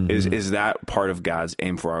simple? Mm-hmm. Is that part of God's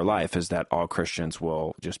aim for our life? Is that all Christians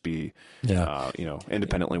will just be,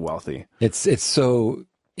 independently wealthy? It's so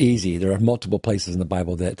easy. There are multiple places in the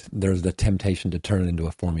Bible that there's the temptation to turn it into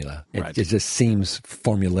a formula. It just seems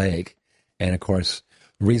formulaic. And of course,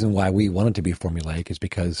 the reason why we want it to be formulaic is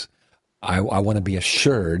because I want to be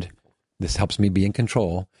assured. This helps me be in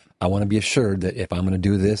control. I want to be assured that if I'm going to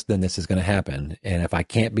do this, then this is going to happen. And if I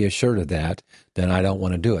can't be assured of that, then I don't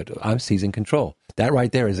want to do it. I'm seizing control. That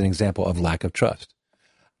right there is an example of lack of trust.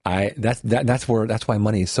 That's why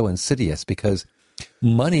money is so insidious, because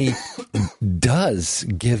money does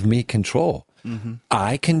give me control. Mm-hmm.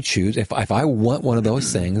 I can choose if I want one of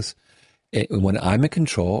those things. When I'm in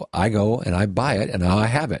control, I go and I buy it, and now I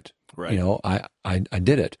have it. Right. I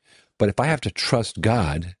did it. But if I have to trust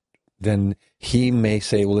God, then he may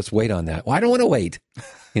say, well, let's wait on that. Well, I don't want to wait.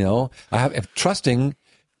 If trusting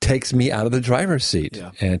takes me out of the driver's seat,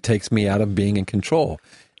 and it takes me out of being in control.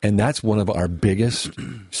 And that's one of our biggest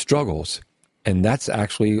struggles. And that's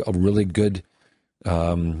actually a really good,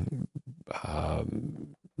 not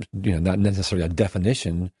necessarily a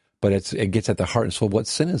definition, but it gets at the heart and soul of what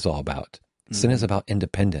sin is all about. Mm-hmm. Sin is about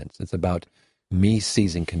independence. It's about me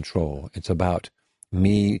seizing control. It's about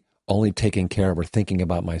me only taking care of or thinking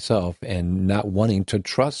about myself and not wanting to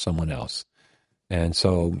trust someone else. And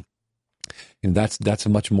so that's a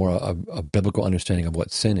much more a biblical understanding of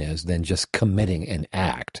what sin is than just committing an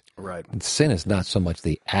act. Right. And sin is not so much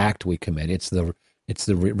the act we commit. It's the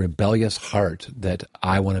rebellious heart that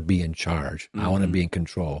I want to be in charge. Mm-hmm. I want to be in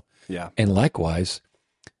control. Yeah. And likewise,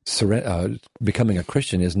 becoming a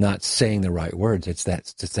Christian is not saying the right words. It's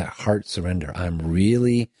that heart surrender. I'm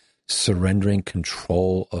really surrendering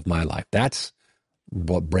control of my life. That's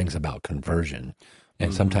what brings about conversion.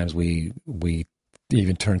 And mm-hmm. sometimes we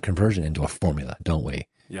even turn conversion into a formula, don't we?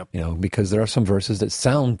 Yep. Because there are some verses that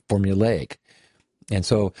sound formulaic. And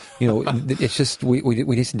so, it's just, we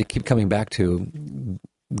just need to keep coming back to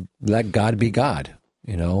let God be God,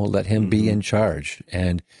 let him mm-hmm. be in charge.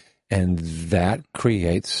 And And that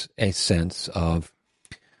creates a sense of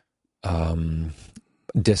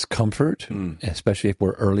discomfort, especially if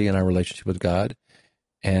we're early in our relationship with God.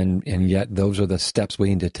 And yet those are the steps we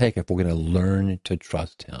need to take if we're going to learn to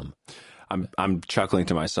trust him. I'm chuckling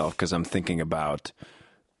to myself because I'm thinking about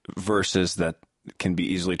verses that can be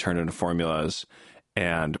easily turned into formulas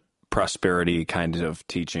and prosperity kind of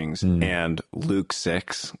teachings, and Luke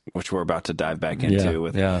 6, which we're about to dive back into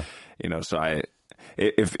so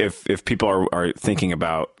if people are thinking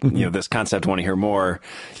about this concept, want to hear more,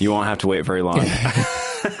 you won't have to wait very long.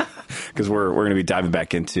 Because we're going to be diving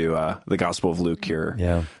back into the Gospel of Luke here.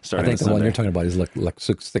 Yeah, starting I think the Sunday. one you're talking about is like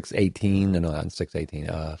 6:18. No, not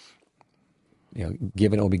 6:18.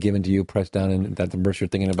 Given it will be given to you, pressed down, and that's the verse you're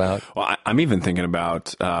thinking about. Well, I'm even thinking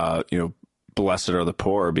about blessed are the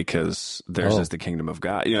poor because theirs is the kingdom of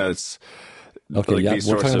God. It's okay. like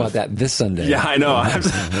We're talking about that this Sunday. Yeah, I know.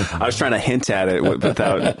 I was trying to hint at it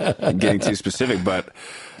without getting too specific, but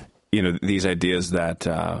these ideas that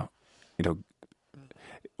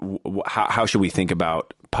how should we think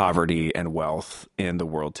about poverty and wealth in the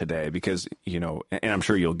world today? Because, and I'm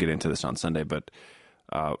sure you'll get into this on Sunday, but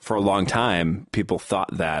for a long time, people thought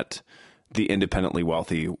that the independently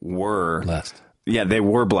wealthy were blessed. Yeah, they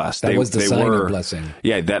were blessed. That was the sign of blessing.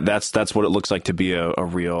 Yeah, that's what it looks like to be a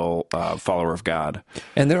real follower of God.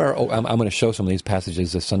 And there are, I'm going to show some of these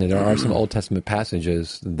passages this Sunday. There are some Old Testament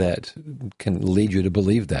passages that can lead you to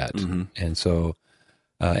believe that. And so,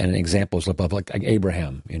 and examples of like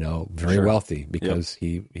Abraham, very wealthy because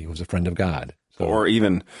he was a friend of God. So, or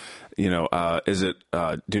even, is it,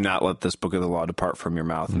 do not let this book of the law depart from your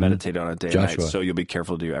mouth, meditate on it day and night, so you'll be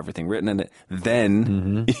careful to do everything written in it.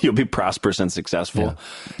 Then you'll be prosperous and successful.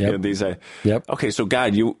 Yeah. Yep. Okay, so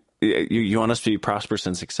God, you want us to be prosperous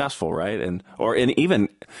and successful, right? And even,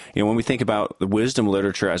 when we think about the wisdom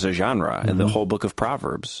literature as a genre and the whole book of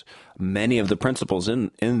Proverbs, many of the principles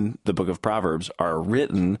in the book of Proverbs are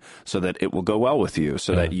written so that it will go well with you,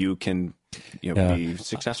 so that you can be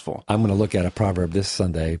successful. I'm going to look at a proverb this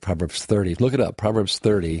Sunday, Proverbs 30. Look it up, Proverbs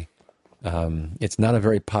 30. It's not a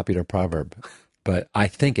very popular proverb, but I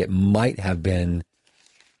think it might have been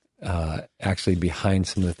actually behind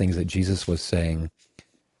some of the things that Jesus was saying.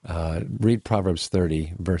 Read Proverbs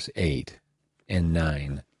 30, verse 8 and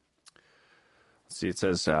 9. See, it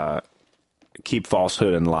says, keep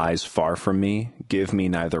falsehood and lies far from me. Give me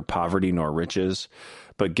neither poverty nor riches,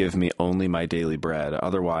 but give me only my daily bread.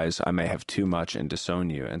 Otherwise, I may have too much and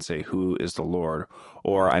disown you and say, who is the Lord?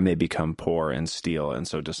 Or I may become poor and steal and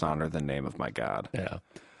so dishonor the name of my God. Yeah.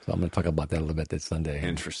 So I'm going to talk about that a little bit this Sunday.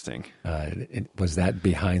 Interesting. Was that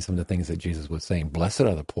behind some of the things that Jesus was saying? Blessed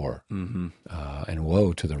are the poor, and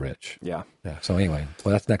woe to the rich. Yeah. So anyway,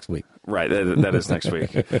 well, that's next week. Right. That is next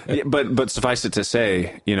week. Yeah, but suffice it to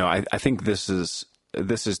say, I think this is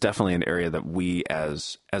definitely an area that we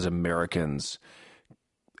as Americans,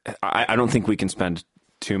 I don't think we can spend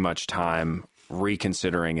too much time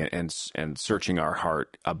reconsidering it and searching our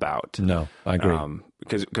heart about. No, I agree.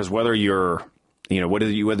 Because whether you're, whether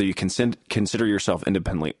you consider yourself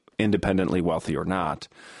independently wealthy or not,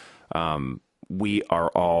 we are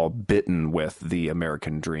all bitten with the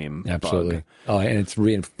American dream. Absolutely. Bug. Oh, and it's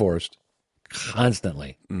reinforced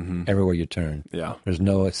constantly everywhere you turn. Yeah. There's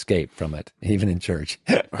no escape from it, even in church.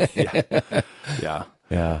 Yeah.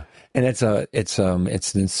 Yeah. And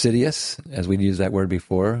it's insidious, as we used that word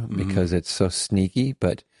before, because it's so sneaky.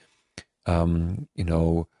 But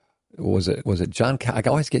was it John? I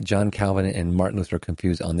always get John Calvin and Martin Luther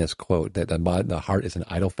confused on this quote that the heart is an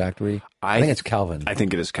idol factory. I think it's Calvin. I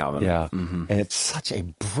think it is Calvin. Yeah, and it's such a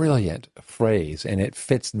brilliant phrase, and it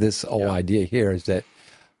fits this whole idea here. Is that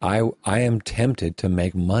I am tempted to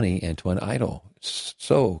make money into an idol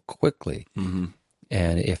so quickly.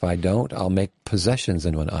 And if I don't, I'll make possessions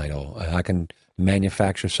into an idol. I can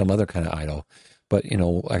manufacture some other kind of idol. But,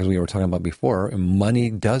 as we were talking about before, money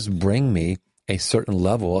does bring me a certain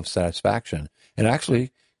level of satisfaction. And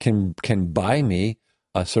actually can buy me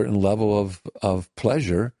a certain level of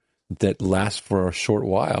pleasure that lasts for a short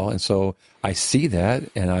while. And so I see that,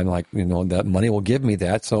 and I'm like, that money will give me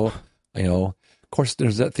that. So, of course,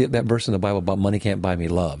 there's that verse in the Bible about money can't buy me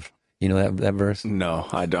love. You know that verse? No,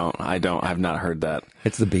 I don't. I've not heard that.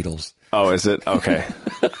 It's the Beatles. Oh, is it? Okay.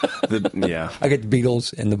 Yeah. I get the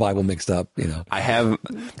Beatles and the Bible mixed up, I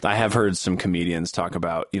have heard some comedians talk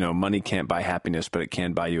about, money can't buy happiness, but it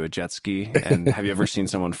can buy you a jet ski. And have you ever seen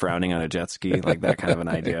someone frowning on a jet ski? Like that kind of an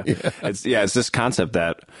idea. It's this concept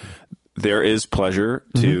that there is pleasure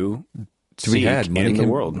to be had in the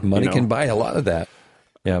world. Money can buy a lot of that.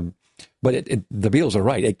 Yeah. But the Beatles are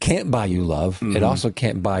right. It can't buy you love. It also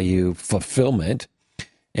can't buy you fulfillment.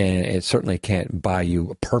 and it certainly can't buy you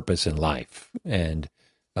a purpose in life and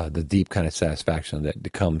the deep kind of satisfaction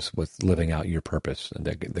that comes with living out your purpose and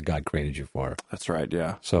that God created you for. That's right.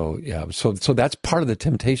 Yeah. So that's part of the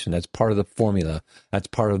temptation. That's part of the formula. That's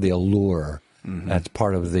part of the allure. Mm-hmm. That's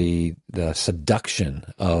part of the seduction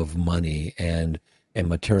of money and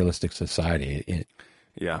materialistic society.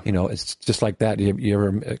 It's just like that. You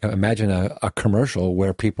ever imagine a commercial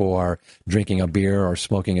where people are drinking a beer or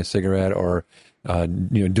smoking a cigarette or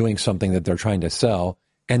doing something that they're trying to sell,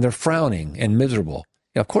 and they're frowning and miserable?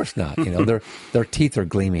 Of course not. Their teeth are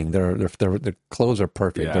gleaming. Their clothes are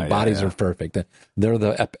perfect. Their bodies are perfect. They're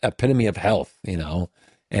the epitome of health,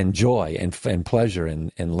 and joy and pleasure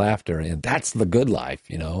and laughter. And that's the good life,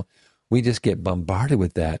 We just get bombarded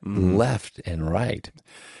with that left and right.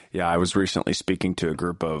 Yeah, I was recently speaking to a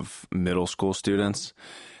group of middle school students,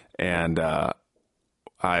 and I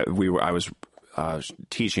was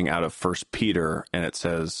teaching out of 1 Peter, and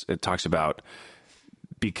it talks about,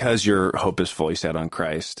 because your hope is fully set on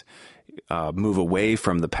Christ, move away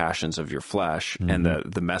from the passions of your flesh. Mm-hmm.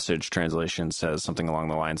 And the Message translation says something along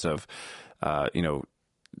the lines of,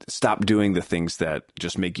 stop doing the things that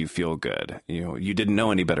just make you feel good. You didn't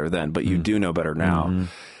know any better then, but you do know better now. Mm-hmm.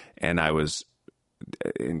 And I was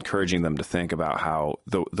encouraging them to think about how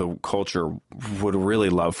the culture would really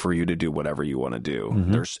love for you to do whatever you want to do.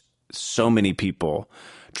 Mm-hmm. There's so many people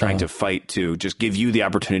trying to fight to just give you the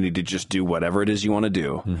opportunity to just do whatever it is you want to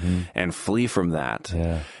do and flee from that.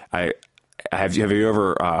 Yeah. Have you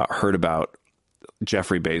ever heard about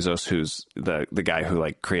Jeffrey Bezos, who's the guy who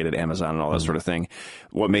created Amazon and all that sort of thing?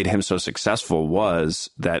 What made him so successful was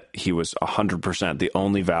that he was 100%. The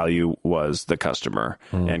only value was the customer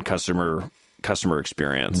and customer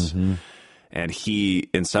experience. Mm-hmm. And he,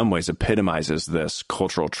 in some ways, epitomizes this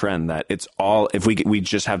cultural trend that it's all, if we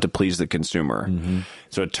just have to please the consumer. Mm-hmm.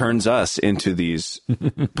 So it turns us into these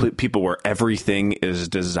people where everything is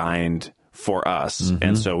designed for us. Mm-hmm.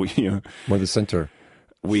 And so we're the center.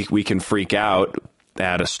 We can freak out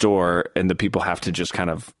at a store, and the people have to just kind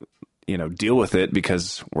of deal with it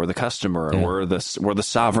because we're the customer, we're the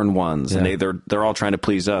sovereign ones, and they're all trying to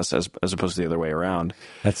please us as opposed to the other way around.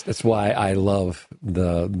 That's why I love some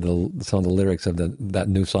of the lyrics of that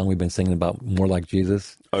new song we've been singing about, More Like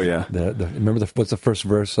Jesus. Oh yeah. Remember what's the first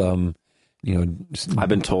verse? I've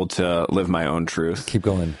been told to live my own truth. Keep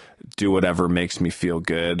going. Do whatever makes me feel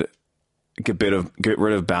good. Get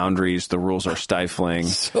rid of boundaries. The rules are stifling.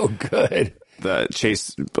 So good. The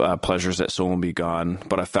chase pleasures that soon will be gone,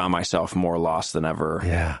 but I found myself more lost than ever.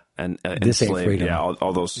 Yeah, and this ain't freedom. Yeah,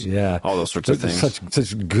 all those sorts of things.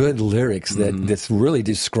 Such good lyrics that really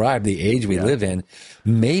describe the age we live in.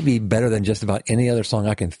 Maybe better than just about any other song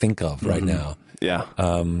I can think of right now. Yeah,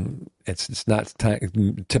 it's not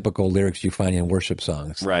typical lyrics you find in worship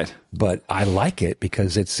songs, right? But I like it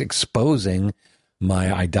because it's exposing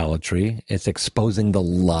my idolatry. It's exposing the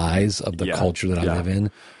lies of the culture that I live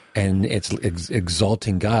in. And it's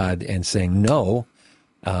exalting God and saying, no,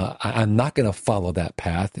 I'm not going to follow that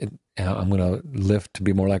path. I'm going to live to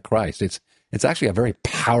be more like Christ. It's actually a very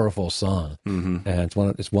powerful song. Mm-hmm. And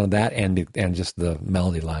it's one of that and just the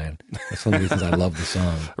melody line. That's one of the reasons I love the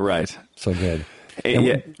song. Right. So good.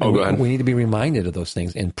 Go ahead. We need to be reminded of those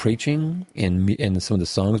things in preaching, in some of the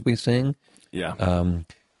songs we sing. Yeah.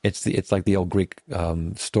 It's like the old Greek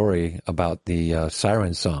story about the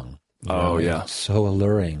siren song. Oh yeah, so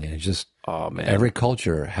alluring, and it's just every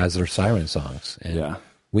culture has their siren songs. And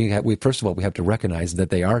we first of all we have to recognize that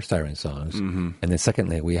they are siren songs, and then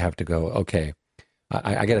secondly we have to go, okay,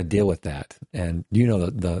 I got to deal with that. And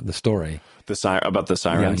the story about the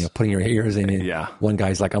sirens, putting your ears in. And one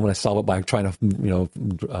guy's like, I'm going to solve it by trying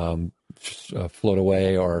to float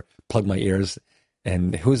away or plug my ears.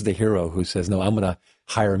 And who's the hero who says, no, I'm going to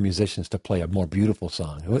hire musicians to play a more beautiful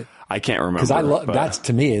song? I can't remember. Because that's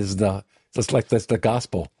to me is that's the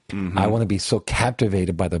gospel. Mm-hmm. I want to be so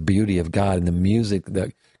captivated by the beauty of God and the music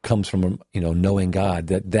that comes from knowing God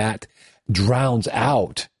that drowns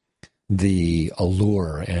out the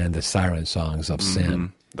allure and the siren songs of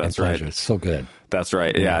sin. That's right. It's so good. That's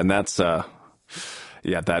right. Yeah, and that's that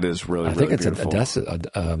is really. I think really it's beautiful.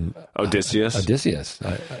 Odysseus. Odysseus.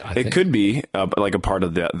 It could be like a part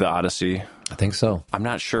of the Odyssey. I think so. I'm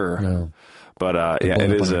not sure. No. But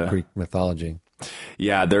it is a Greek mythology.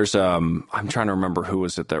 Yeah, there's I'm trying to remember who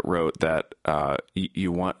was it that wrote that.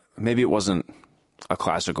 You want, maybe it wasn't a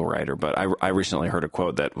classical writer, but I recently heard a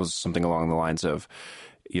quote that was something along the lines of,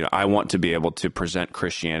 I want to be able to present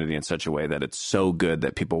Christianity in such a way that it's so good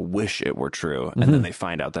that people wish it were true, and then they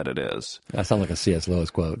find out that it is. That sounds like a C.S. Lewis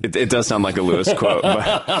quote. It does sound like a Lewis quote,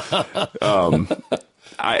 but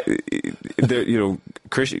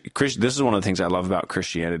this is one of the things I love about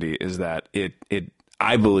Christianity is that it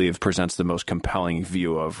I believe presents the most compelling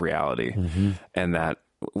view of reality, and that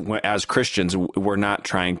as Christians, we're not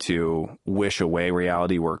trying to wish away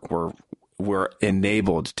reality. We're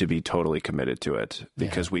enabled to be totally committed to it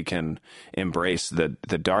because we can embrace the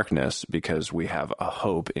darkness because we have a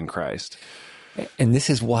hope in Christ. And this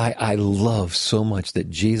is why I love so much that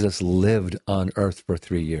Jesus lived on earth for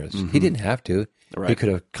 3 years. He didn't have to. Right. He could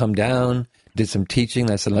have come down, did some teaching,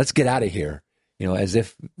 and said, let's get out of here. As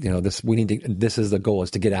if, this is the goal,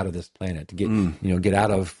 is to get out of this planet, to get out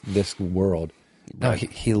of this world. Right. No,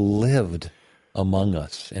 he lived among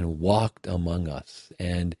us and walked among us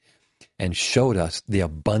and showed us the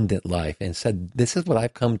abundant life and said, this is what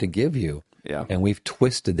I've come to give you. Yeah. And we've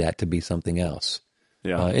twisted that to be something else.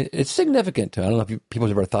 Yeah. It's significant. I don't know if people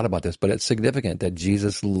have ever thought about this, but it's significant that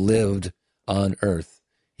Jesus lived on earth.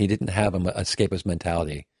 He didn't have an escapist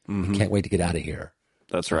mentality. He can't wait to get out of here.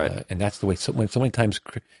 That's right. And that's the way, so many times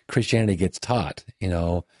Christianity gets taught,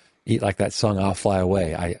 eat like that song, I'll Fly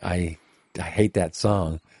Away. I hate that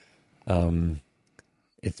song.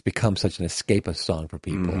 It's become such an escapist song for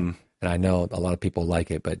people. And I know a lot of people like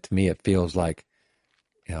it, but to me, it feels like,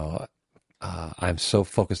 I'm so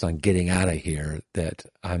focused on getting out of here that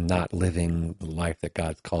I'm not living the life that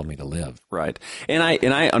God's called me to live. Right. And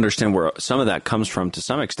I understand where some of that comes from to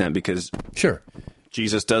some extent because sure,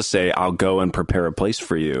 Jesus does say, I'll go and prepare a place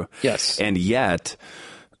for you. Yes. And yet,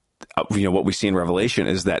 what we see in Revelation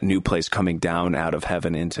is that new place coming down out of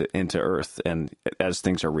heaven into earth, and as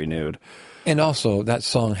things are renewed. And also, that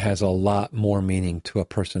song has a lot more meaning to a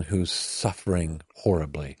person who's suffering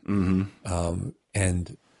horribly.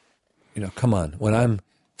 And, come on, when I'm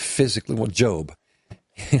physically, Job,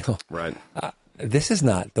 right. This is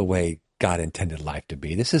not the way God intended life to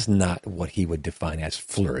be. This is not what he would define as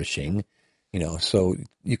flourishing. So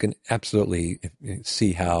you can absolutely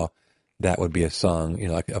see how that would be a song,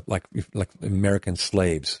 like American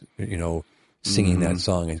slaves, singing that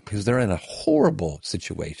song because they're in a horrible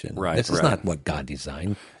situation. Right. This is not what God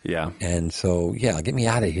designed. Yeah. And so, get me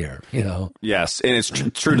out of here, Yes. And it's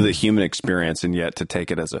true to the human experience, and yet to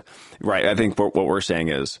take it as right. I think what we're saying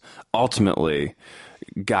is ultimately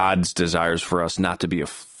God's desires for us not to be a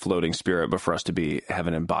floating spirit, but for us to have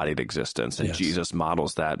an embodied existence. And Jesus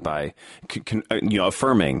models that by,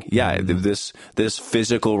 affirming, this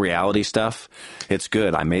physical reality stuff, it's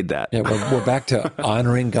good. I made that. Yeah, we're back to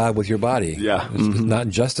honoring God with your body. Yeah. It's not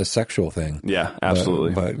just a sexual thing. Yeah,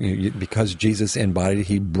 absolutely. But because Jesus embodied,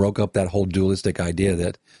 he broke up that whole dualistic idea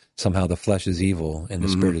that somehow the flesh is evil and the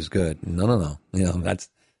spirit is good. No.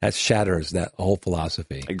 That shatters that whole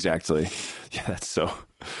philosophy. Exactly. Yeah, that's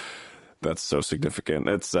so significant.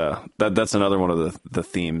 It's that's another one of the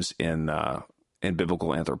themes in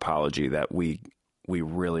biblical anthropology that we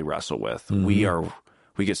really wrestle with.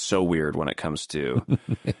 We get so weird when it comes to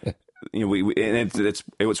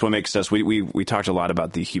it's what makes us. We talked a lot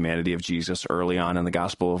about the humanity of Jesus early on in the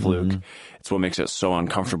Gospel of Luke. It's what makes us so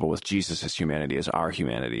uncomfortable with Jesus' humanity is our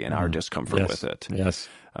humanity and our discomfort with it. Yes.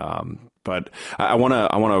 But I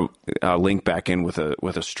want to link back in with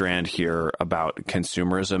a strand here about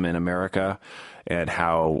consumerism in America and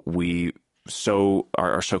how we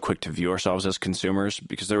are so quick to view ourselves as consumers.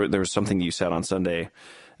 Because there was something you said on Sunday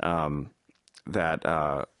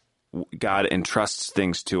that God entrusts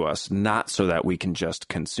things to us not so that we can just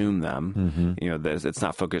consume them. It's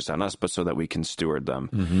not focused on us, but so that we can steward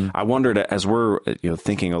them. I wondered, as we're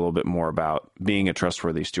thinking a little bit more about being a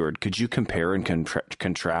trustworthy steward, could you compare and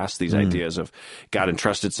contrast these ideas of God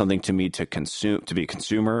entrusted something to me to be a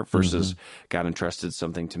consumer versus God entrusted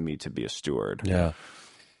something to me to be a steward? Yeah.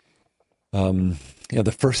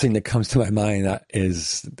 The first thing that comes to my mind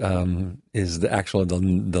is the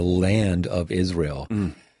land of Israel.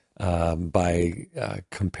 By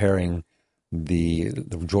comparing the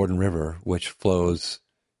Jordan River, which flows,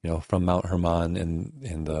 from Mount Hermon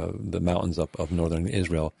and the mountains of northern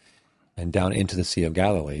Israel, and down into the Sea of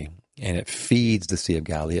Galilee, and it feeds the Sea of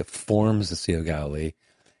Galilee, it forms the Sea of Galilee,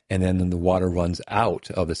 and then the water runs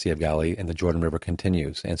out of the Sea of Galilee, and the Jordan River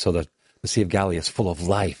continues, and so the Sea of Galilee is full of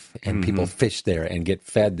life, and people fish there and get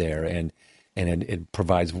fed there, and it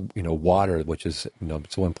provides, water, which is,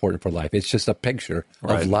 so important for life. It's just a picture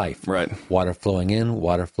of life. Right. Water flowing in,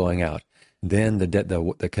 water flowing out. Then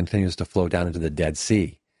that continues to flow down into the Dead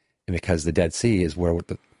Sea. And because the Dead Sea is where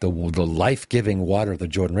the life-giving water of the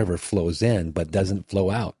Jordan River flows in, but doesn't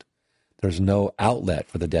flow out. There's no outlet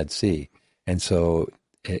for the Dead Sea. And so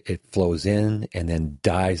it flows in and then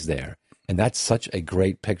dies there. And that's such a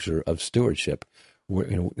great picture of stewardship.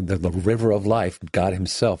 The river of life, God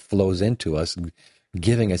himself flows into us,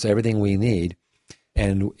 giving us everything we need.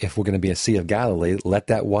 And if we're going to be a Sea of Galilee, let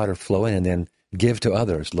that water flow in and then give to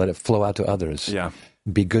others. Let it flow out to others. Yeah.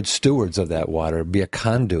 Be good stewards of that water. Be a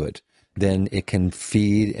conduit. Then it can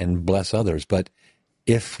feed and bless others. But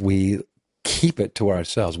if we keep it to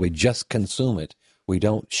ourselves, we just consume it, we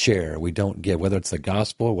don't share, we don't give, whether it's the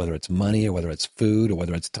gospel, whether it's money, or whether it's food, or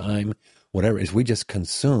whether it's time, whatever it is, we just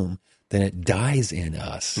consume, then it dies in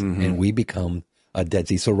us and we become a Dead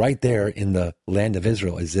Sea. So right there in the land of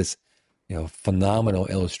Israel is this, phenomenal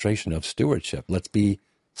illustration of stewardship. Let's be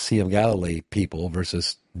Sea of Galilee people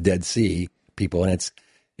versus Dead Sea people. And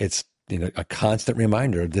it's a constant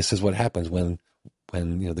reminder, this is what happens when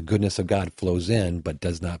the goodness of God flows in but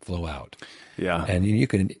does not flow out. Yeah. And you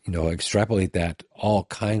can extrapolate that all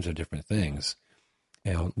kinds of different things.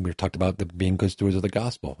 We talked about being good stewards of the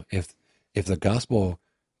gospel. If the gospel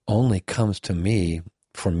only comes to me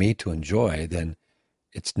for me to enjoy, then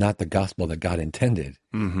it's not the gospel that God intended.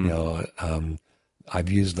 I've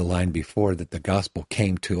used the line before that the gospel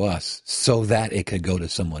came to us so that it could go to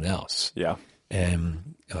someone else. Yeah.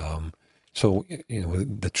 And so,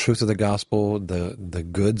 the truth of the gospel, the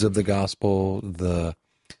goods of the gospel, the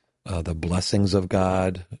blessings of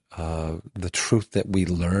God, the truth that we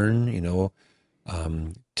learn,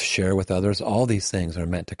 to share with others, all these things are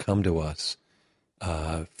meant to come to us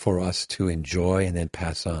for us to enjoy and then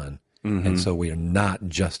pass on. And so we are not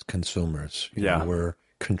just consumers. We're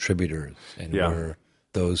contributors, and we're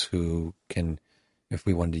those who can, if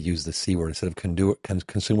we wanted to use the C word instead of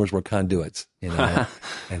consumers, we're conduits, and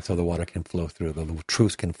so the water can flow through, the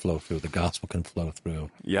truth can flow through, the gospel can flow through.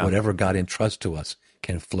 Whatever God entrusts to us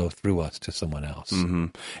can flow through us to someone else.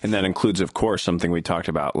 And that includes, of course, something we talked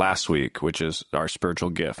about last week, which is our spiritual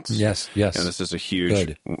gifts. Yes. And this is a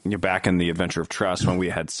huge, back in the Adventure of Trust, when we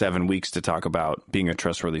had 7 weeks to talk about being a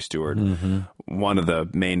trustworthy steward, one of the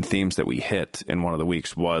main themes that we hit in one of the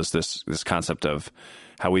weeks was this concept of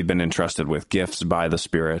how we've been entrusted with gifts by the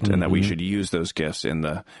Spirit, and that we should use those gifts in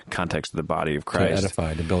the context of the body of Christ. To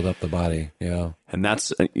edify, to build up the body, And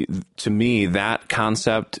that's, to me, that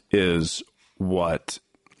concept is what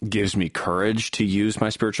gives me courage to use my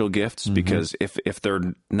spiritual gifts, because if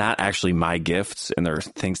they're not actually my gifts and they're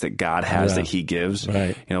things that God has that He gives,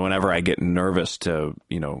 whenever I get nervous to,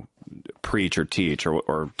 preach or teach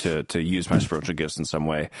or to use my spiritual gifts in some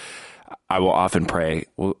way, I will often pray,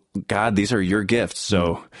 well, God, these are your gifts,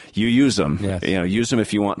 so you use them. Yes. Use them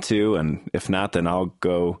if you want to, and if not, then I'll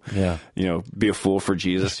go, be a fool for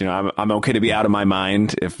Jesus. I'm okay to be out of my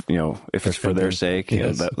mind if it's for their sake,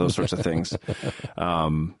 those sorts of things.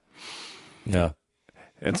 And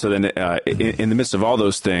so then in the midst of all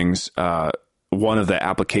those things, one of the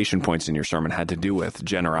application points in your sermon had to do with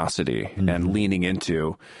generosity and leaning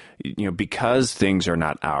into, because things are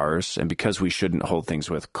not ours, and because we shouldn't hold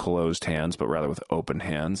things with closed hands, but rather with open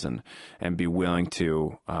hands, and be willing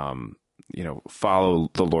to, follow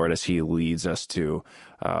the Lord as He leads us to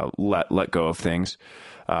let go of things.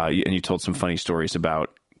 And you told some funny stories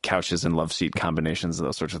about couches and love seat combinations and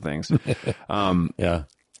those sorts of things. But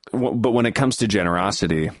when it comes to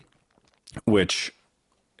generosity, which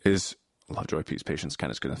is love, joy, peace, patience,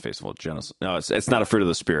 kindness, goodness, faithfulness, gentleness. No, it's not a fruit of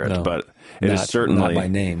the Spirit, but it is certainly not by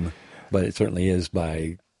name, but it certainly is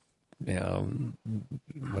by,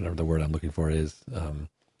 whatever the word I'm looking for is.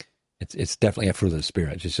 It's definitely a fruit of the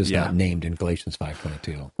Spirit. It's just not named in Galatians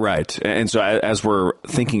 5:22. Right. And so as we're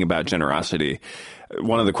thinking about generosity,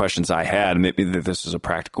 one of the questions I had, and maybe this is a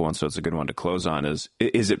practical one, so it's a good one to close on, is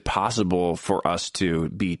it possible for us to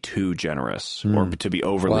be too generous or to be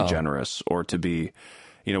overly generous, or to be,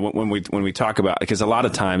 when we talk about, because a lot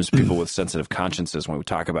of times people with sensitive consciences, when we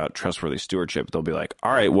talk about trustworthy stewardship, they'll be like,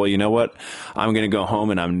 all right, well, you know what? I'm going to go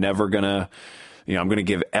home and I'm never going to, I'm going to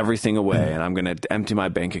give everything away and I'm going to empty my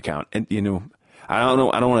bank account. And, I don't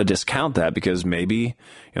know. I don't want to discount that, because maybe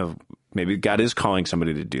God is calling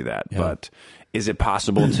somebody to do that, but is it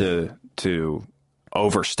possible to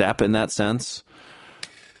overstep in that sense?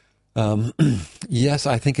 Yes,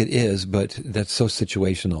 I think it is, but that's so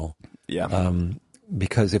situational.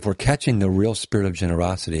 Because if we're catching the real spirit of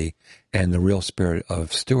generosity and the real spirit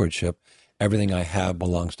of stewardship, everything I have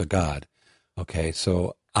belongs to God. Okay,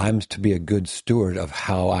 so I'm to be a good steward of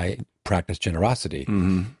how I practice generosity.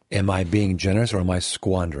 Am I being generous, or am I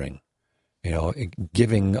squandering?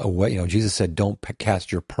 Giving away, Jesus said, don't Right.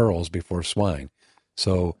 cast your pearls before swine.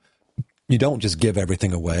 So you don't just give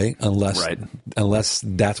everything away unless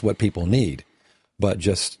that's what people need, but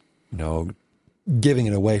just, giving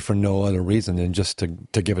it away for no other reason than just to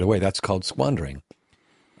give it away. That's called squandering.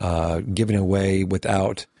 Giving away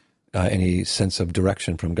without any sense of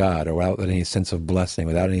direction from God, or without any sense of blessing,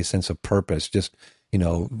 without any sense of purpose, just,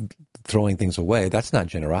 throwing things away, that's not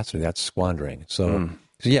generosity, that's squandering. So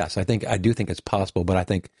yes, I do think it's possible, but I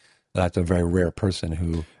think that's a very rare person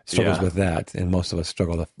who struggles with that, and most of us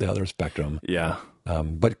struggle with the other spectrum. Yeah.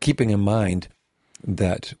 But keeping in mind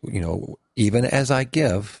that, even as I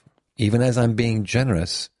give, even as I'm being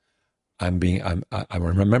generous, I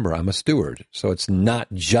remember I'm a steward. So it's not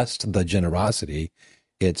just the generosity,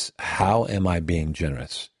 it's how am I being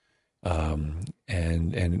generous?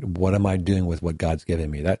 And what am I doing with what God's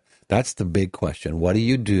given me? That's the big question. What do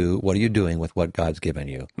you do? What are you doing with what God's given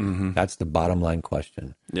you? Mm-hmm. That's the bottom line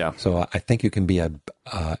question. Yeah. So I think you can be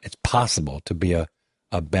it's possible to be a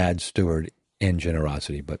bad steward in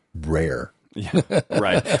generosity, but rare. Yeah,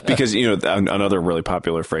 right. Because, another really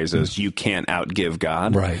popular phrase is you can't outgive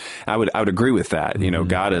God. Right. I would agree with that.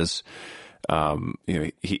 God is,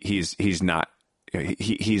 he's not,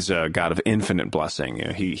 he's a God of infinite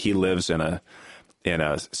blessing. He lives in a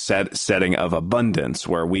setting of abundance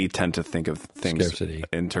where we tend to think of things Scarcity.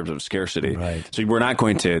 in terms of scarcity. Right. So we're not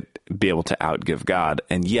going to be able to outgive God.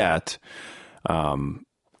 And yet, I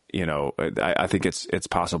think it's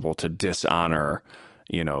possible to dishonor,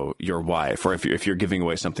 your wife, or if you're giving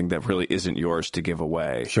away something that really isn't yours to give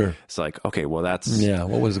away. Sure. It's like, okay, well, that's... Yeah,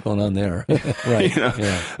 what was going on there? Right.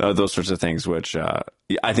 Those sorts of things, which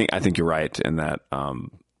I think you're right in that,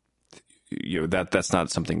 that's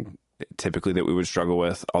not something typically that we would struggle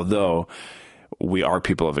with, although we are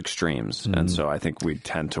people of extremes. Mm-hmm. And so I think we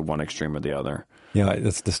tend to one extreme or the other. Yeah,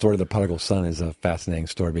 the story of the prodigal son is a fascinating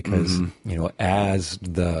story because, as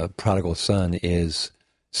the prodigal son is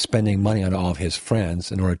spending money on all of his friends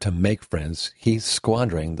in order to make friends, he's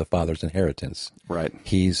squandering the father's inheritance. Right.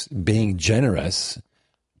 He's being generous,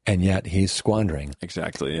 and yet he's squandering.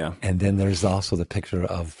 Exactly, yeah. And then there's also the picture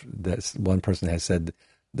of this. One person has said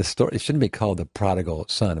the story, it shouldn't be called the prodigal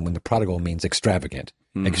son, when the prodigal means extravagant,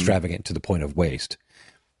 extravagant to the point of waste.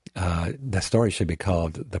 The story should be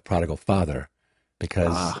called the prodigal father,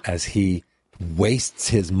 because as he wastes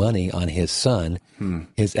his money on his son,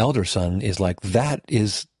 his elder son is like, that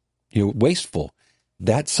is wasteful.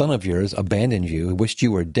 That son of yours abandoned you, wished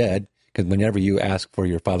you were dead, because whenever you ask for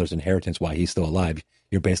your father's inheritance while he's still alive,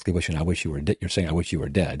 you're basically wishing, I wish you were dead. You're saying, I wish you were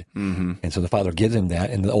dead. Mm-hmm. And so the father gives him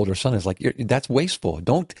that, and the older son is like, that's wasteful.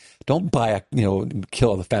 Don't buy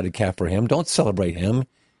kill the fatted calf for him. Don't celebrate him.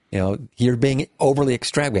 You're being overly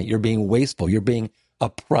extravagant. You're being wasteful. You're being a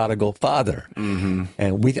prodigal father. Mm-hmm.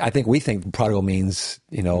 And I think we think prodigal means,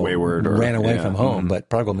 wayward, or ran away from home, but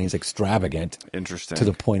prodigal means extravagant. Interesting. To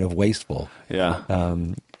the point of wasteful. Yeah.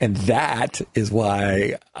 And that is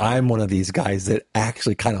why I'm one of these guys that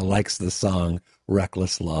actually kind of likes the song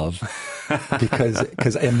Reckless Love,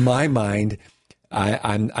 because in my mind,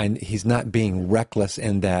 he's not being reckless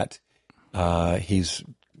in that he's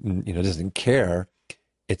doesn't care.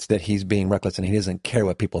 It's that he's being reckless and he doesn't care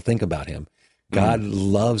what people think about him. God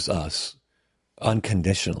loves us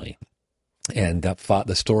unconditionally. And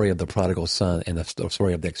the story of the prodigal son and the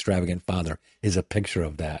story of the extravagant father is a picture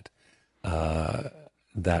of that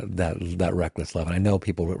reckless love. And I know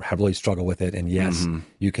people have really struggled with it. And yes,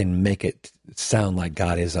 you can make it sound like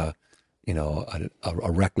God is a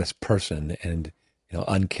reckless person and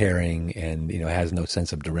uncaring and has no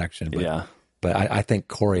sense of direction. But I think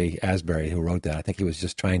Corey Asbury, who wrote that, I think he was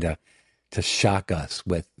just trying to shock us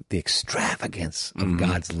with the extravagance of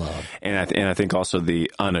God's love. And I think also the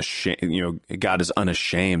unashamed, God is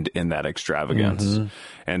unashamed in that extravagance. Mm-hmm.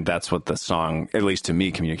 And that's what the song, at least to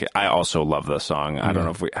me, communicates. I also love the song. I don't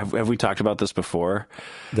know if have we talked about this before?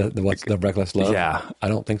 The Reckless Love? Yeah. I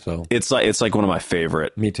don't think so. It's like one of my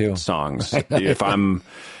favorite me too. Songs. If I'm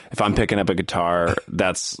picking up a guitar,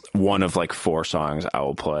 that's one of like 4 songs I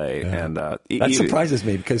will play. Yeah. And that surprises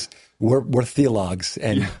me because we're theologues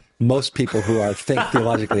and most people who think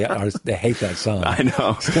theologically they hate that song. I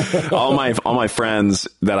know. all my friends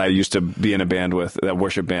that I used to be in a band with, that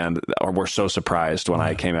worship band, were so surprised when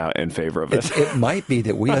I came out in favor of it. It might be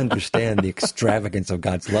that we understand the extravagance of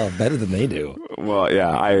God's love better than they do. Well,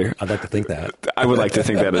 yeah, I'd like to think that. I would like to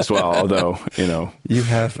think that as well. Although you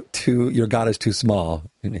have your God is too small.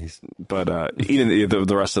 But even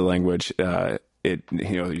the rest of the language.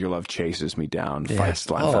 Your love chases me down, fights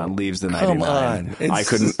till I'm found, leaves the 99. I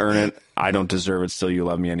couldn't earn it. I don't deserve it. Still, you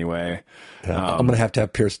love me anyway. I'm going to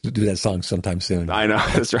have Pierce do that song sometime soon. I know.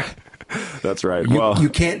 That's right. That's right. You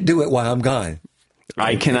can't do it while I'm gone.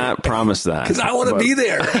 I cannot promise that. Because I want to be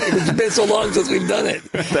there. It's been so long since we've done it.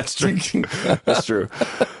 That's true. That's true.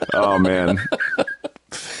 Oh, man.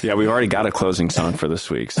 Yeah, we've already got a closing song for this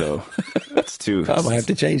week, so that's too... I might have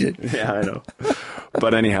to change it. Yeah, I know.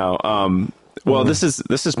 But anyhow... Well, this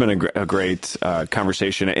has been a great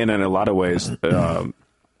conversation, and in a lot of ways,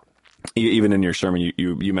 even in your sermon,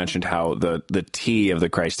 you mentioned how the T of the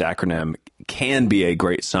Christ acronym can be a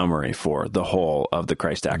great summary for the whole of the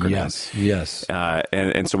Christ acronym. Yes.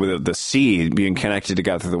 And so with the C being connected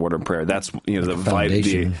together through the word and prayer, that's the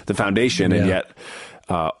foundation. The foundation, Yeah. and yet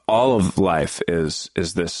all of life is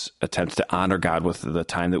this attempt to honor God with the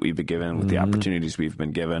time that we've been given, with the opportunities we've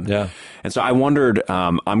been given. Yeah. And so I wondered,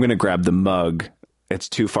 I'm going to grab the mug. It's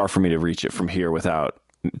too far for me to reach it from here without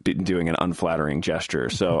doing an unflattering gesture.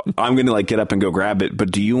 So I'm going to get up and go grab it.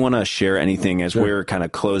 But do you want to share anything as we're kind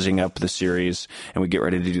of closing up the series and we get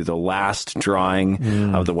ready to do the last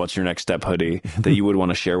drawing of the What's Your Next Step hoodie that you would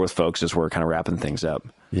want to share with folks as we're kind of wrapping things up?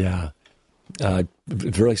 Yeah.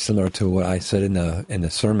 Very similar to what I said in the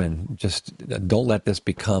sermon. Just don't let this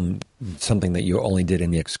become something that you only did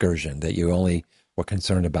in the excursion, that you only were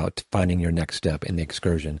concerned about finding your next step in the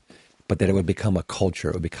excursion, but that it would become a culture,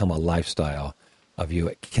 it would become a lifestyle of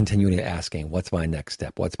you continually asking, what's my next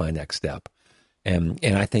step? What's my next step? And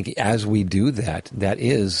I think as we do that, that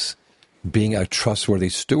is being a trustworthy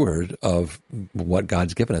steward of what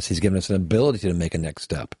God's given us. He's given us an ability to make a next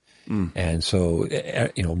step. And so,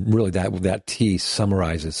 really that T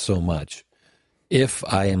summarizes so much. If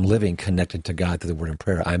I am living connected to God through the word and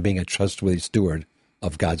prayer, I'm being a trustworthy steward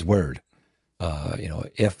of God's word.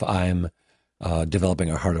 If I'm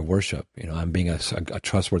developing a heart of worship, I'm being a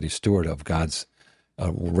trustworthy steward of God's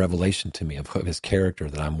revelation to me of his character,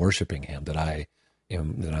 that I'm worshiping him, that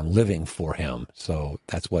I'm living for him. So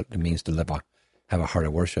that's what it means to have a heart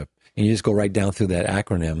of worship. And you just go right down through that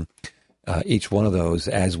acronym. Each one of those,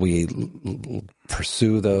 as we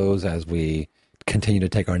pursue those, as we continue to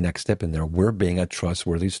take our next step in there, we're being a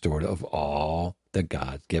trustworthy steward of all that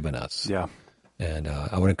God's given us. Yeah. And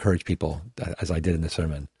I would encourage people, as I did in the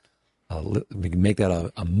sermon, make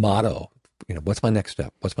that a motto. What's my next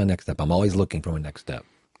step? What's my next step? I'm always looking for my next step.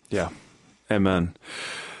 Yeah. Amen.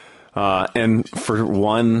 And for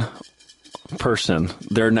one person,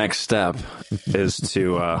 their next step is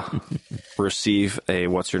to receive a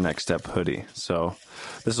What's Your Next Step hoodie. So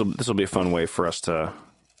this will be a fun way for us to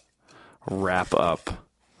wrap up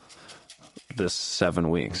this 7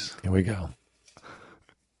 weeks. Here we go.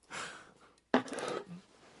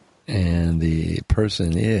 And the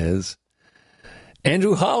person is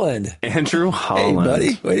Andrew Holland. Andrew Holland.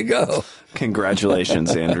 Hey, buddy. Way to go.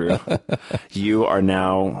 Congratulations, Andrew. You are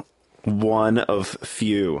now one of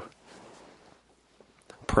few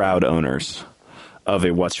proud owners of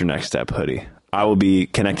a What's Your Next Step hoodie. I will be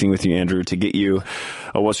connecting with you, Andrew, to get you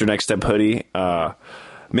a What's Your Next Step hoodie.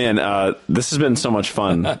 Man, this has been so much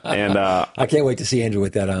fun. And I can't wait to see Andrew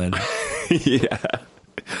with that on. Yeah.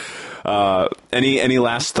 Any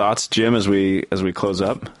last thoughts, Jim, as we close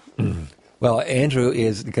up? Well, Andrew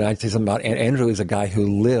is. Can I say something about Andrew? Is a guy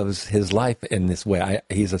who lives his life in this way.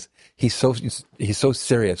 He's so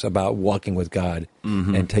serious about walking with God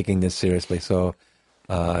and taking this seriously. So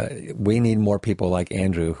we need more people like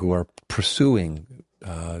Andrew who are pursuing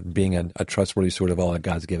being a trustworthy steward of all that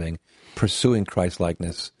God's giving, pursuing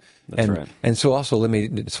Christ-likeness. That's right. And so also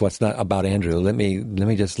so it's not about Andrew. Let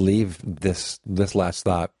me just leave this last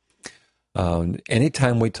thought.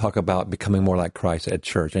 Anytime we talk about becoming more like Christ at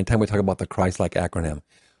church, anytime we talk about the Christ-like acronym,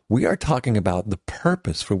 we are talking about the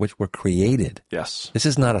purpose for which we're created. Yes. This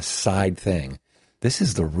is not a side thing. This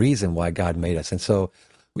is the reason why God made us. And so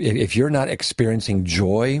if you're not experiencing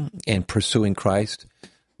joy in pursuing Christ,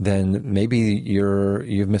 then maybe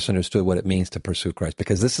you've misunderstood what it means to pursue Christ,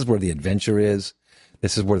 because this is where the adventure is.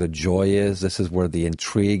 This is where the joy is. This is where the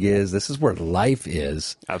intrigue is. This is where life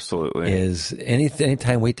is. Absolutely. Is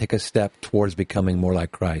anytime we take a step towards becoming more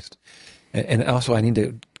like Christ. And also I need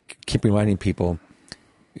to keep reminding people,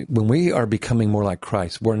 when we are becoming more like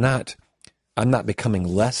Christ, I'm not becoming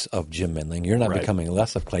less of Jim Menling. You're not becoming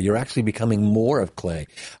less of Clay. You're actually becoming more of Clay.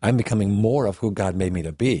 I'm becoming more of who God made me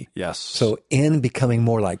to be. Yes. So in becoming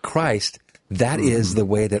more like Christ, that is the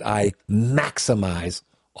way that I maximize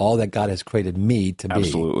all that God has created me to be.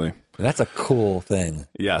 Absolutely. And that's a cool thing.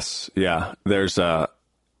 Yes. Yeah. There's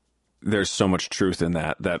so much truth in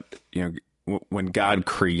that, when God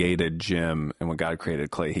created Jim and when God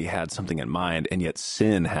created Clay, he had something in mind, and yet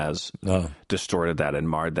sin has distorted that and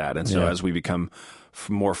marred that. And so as we become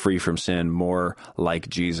more free from sin, more like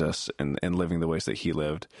Jesus and living the ways that he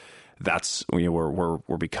lived, that's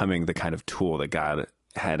we're becoming the kind of tool that God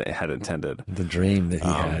had intended. The dream that he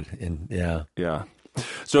had. Yeah.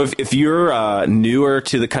 So if you're newer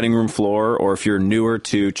to the cutting room floor, or if you're newer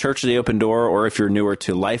to Church of the Open Door, or if you're newer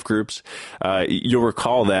to life groups, you'll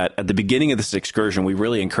recall that at the beginning of this excursion, we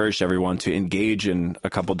really encouraged everyone to engage in a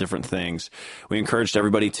couple different things. We encouraged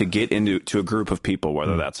everybody to get into a group of people,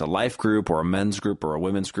 whether that's a life group or a men's group or a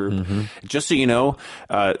women's group. Just so you know,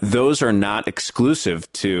 those are not exclusive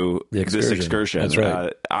to this excursion. That's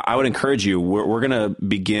right. I would encourage you. We're going to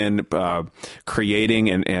begin creating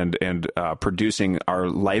and producing our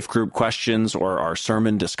life group questions or our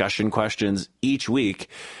sermon discussion questions each week,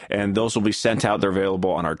 and those will be sent out. They're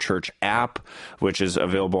available on our church app, which is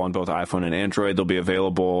available on both iPhone and Android. They'll be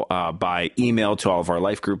available by email to all of our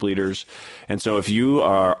life group leaders. And so if you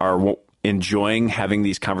are enjoying having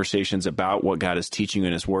these conversations about what God is teaching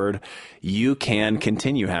in His Word, you can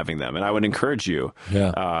continue having them. And I would encourage you,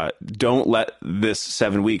 don't let this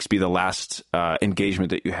 7 weeks be the last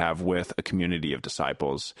engagement that you have with a community of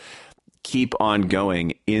disciples. Keep on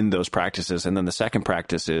going in those practices. And then the second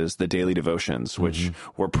practice is the daily devotions, which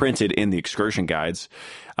were printed in the excursion guides.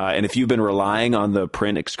 And if you've been relying on the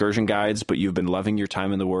print excursion guides, but you've been loving your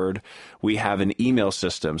time in the Word, we have an email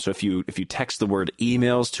system. So if you text the word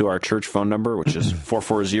emails to our church phone number, which is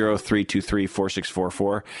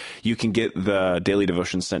 440-323-4644, you can get the daily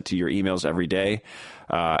devotions sent to your emails every day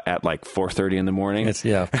at like 4:30 in the morning. It's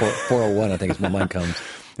 4:01, I think, is when mine comes.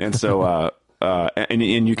 And so and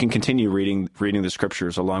you can continue reading the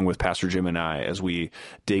scriptures along with Pastor Jim and I as we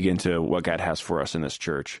dig into what God has for us in this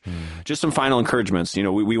church. Just some final encouragements.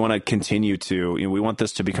 We want to continue to, we want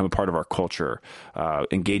this to become a part of our culture,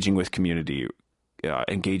 engaging with community,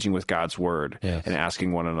 engaging with God's Word, and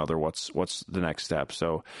asking one another what's the next step.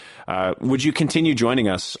 So would you continue joining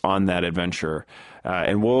us on that adventure?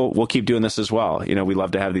 And we'll keep doing this as well. We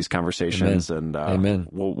love to have these conversations. Amen. And Amen.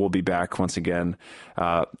 We'll be back once again.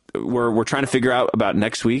 We're trying to figure out about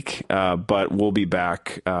next week, but we'll be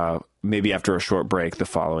back maybe after a short break the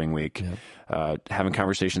following week, having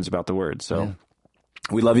conversations about the Word. So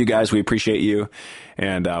we love you guys. We appreciate you,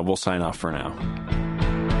 and we'll sign off for now.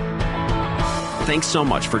 Thanks so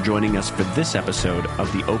much for joining us for this episode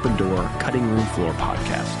of the Open Door Cutting Room Floor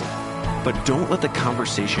podcast. But don't let the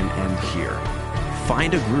conversation end here.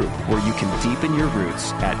 Find a group where you can deepen your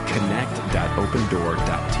roots at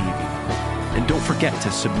connect.opendoor.tv. And don't forget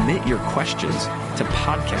to submit your questions to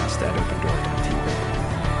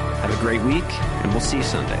podcast@opendoor.tv. Have a great week, and we'll see you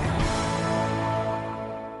Sunday.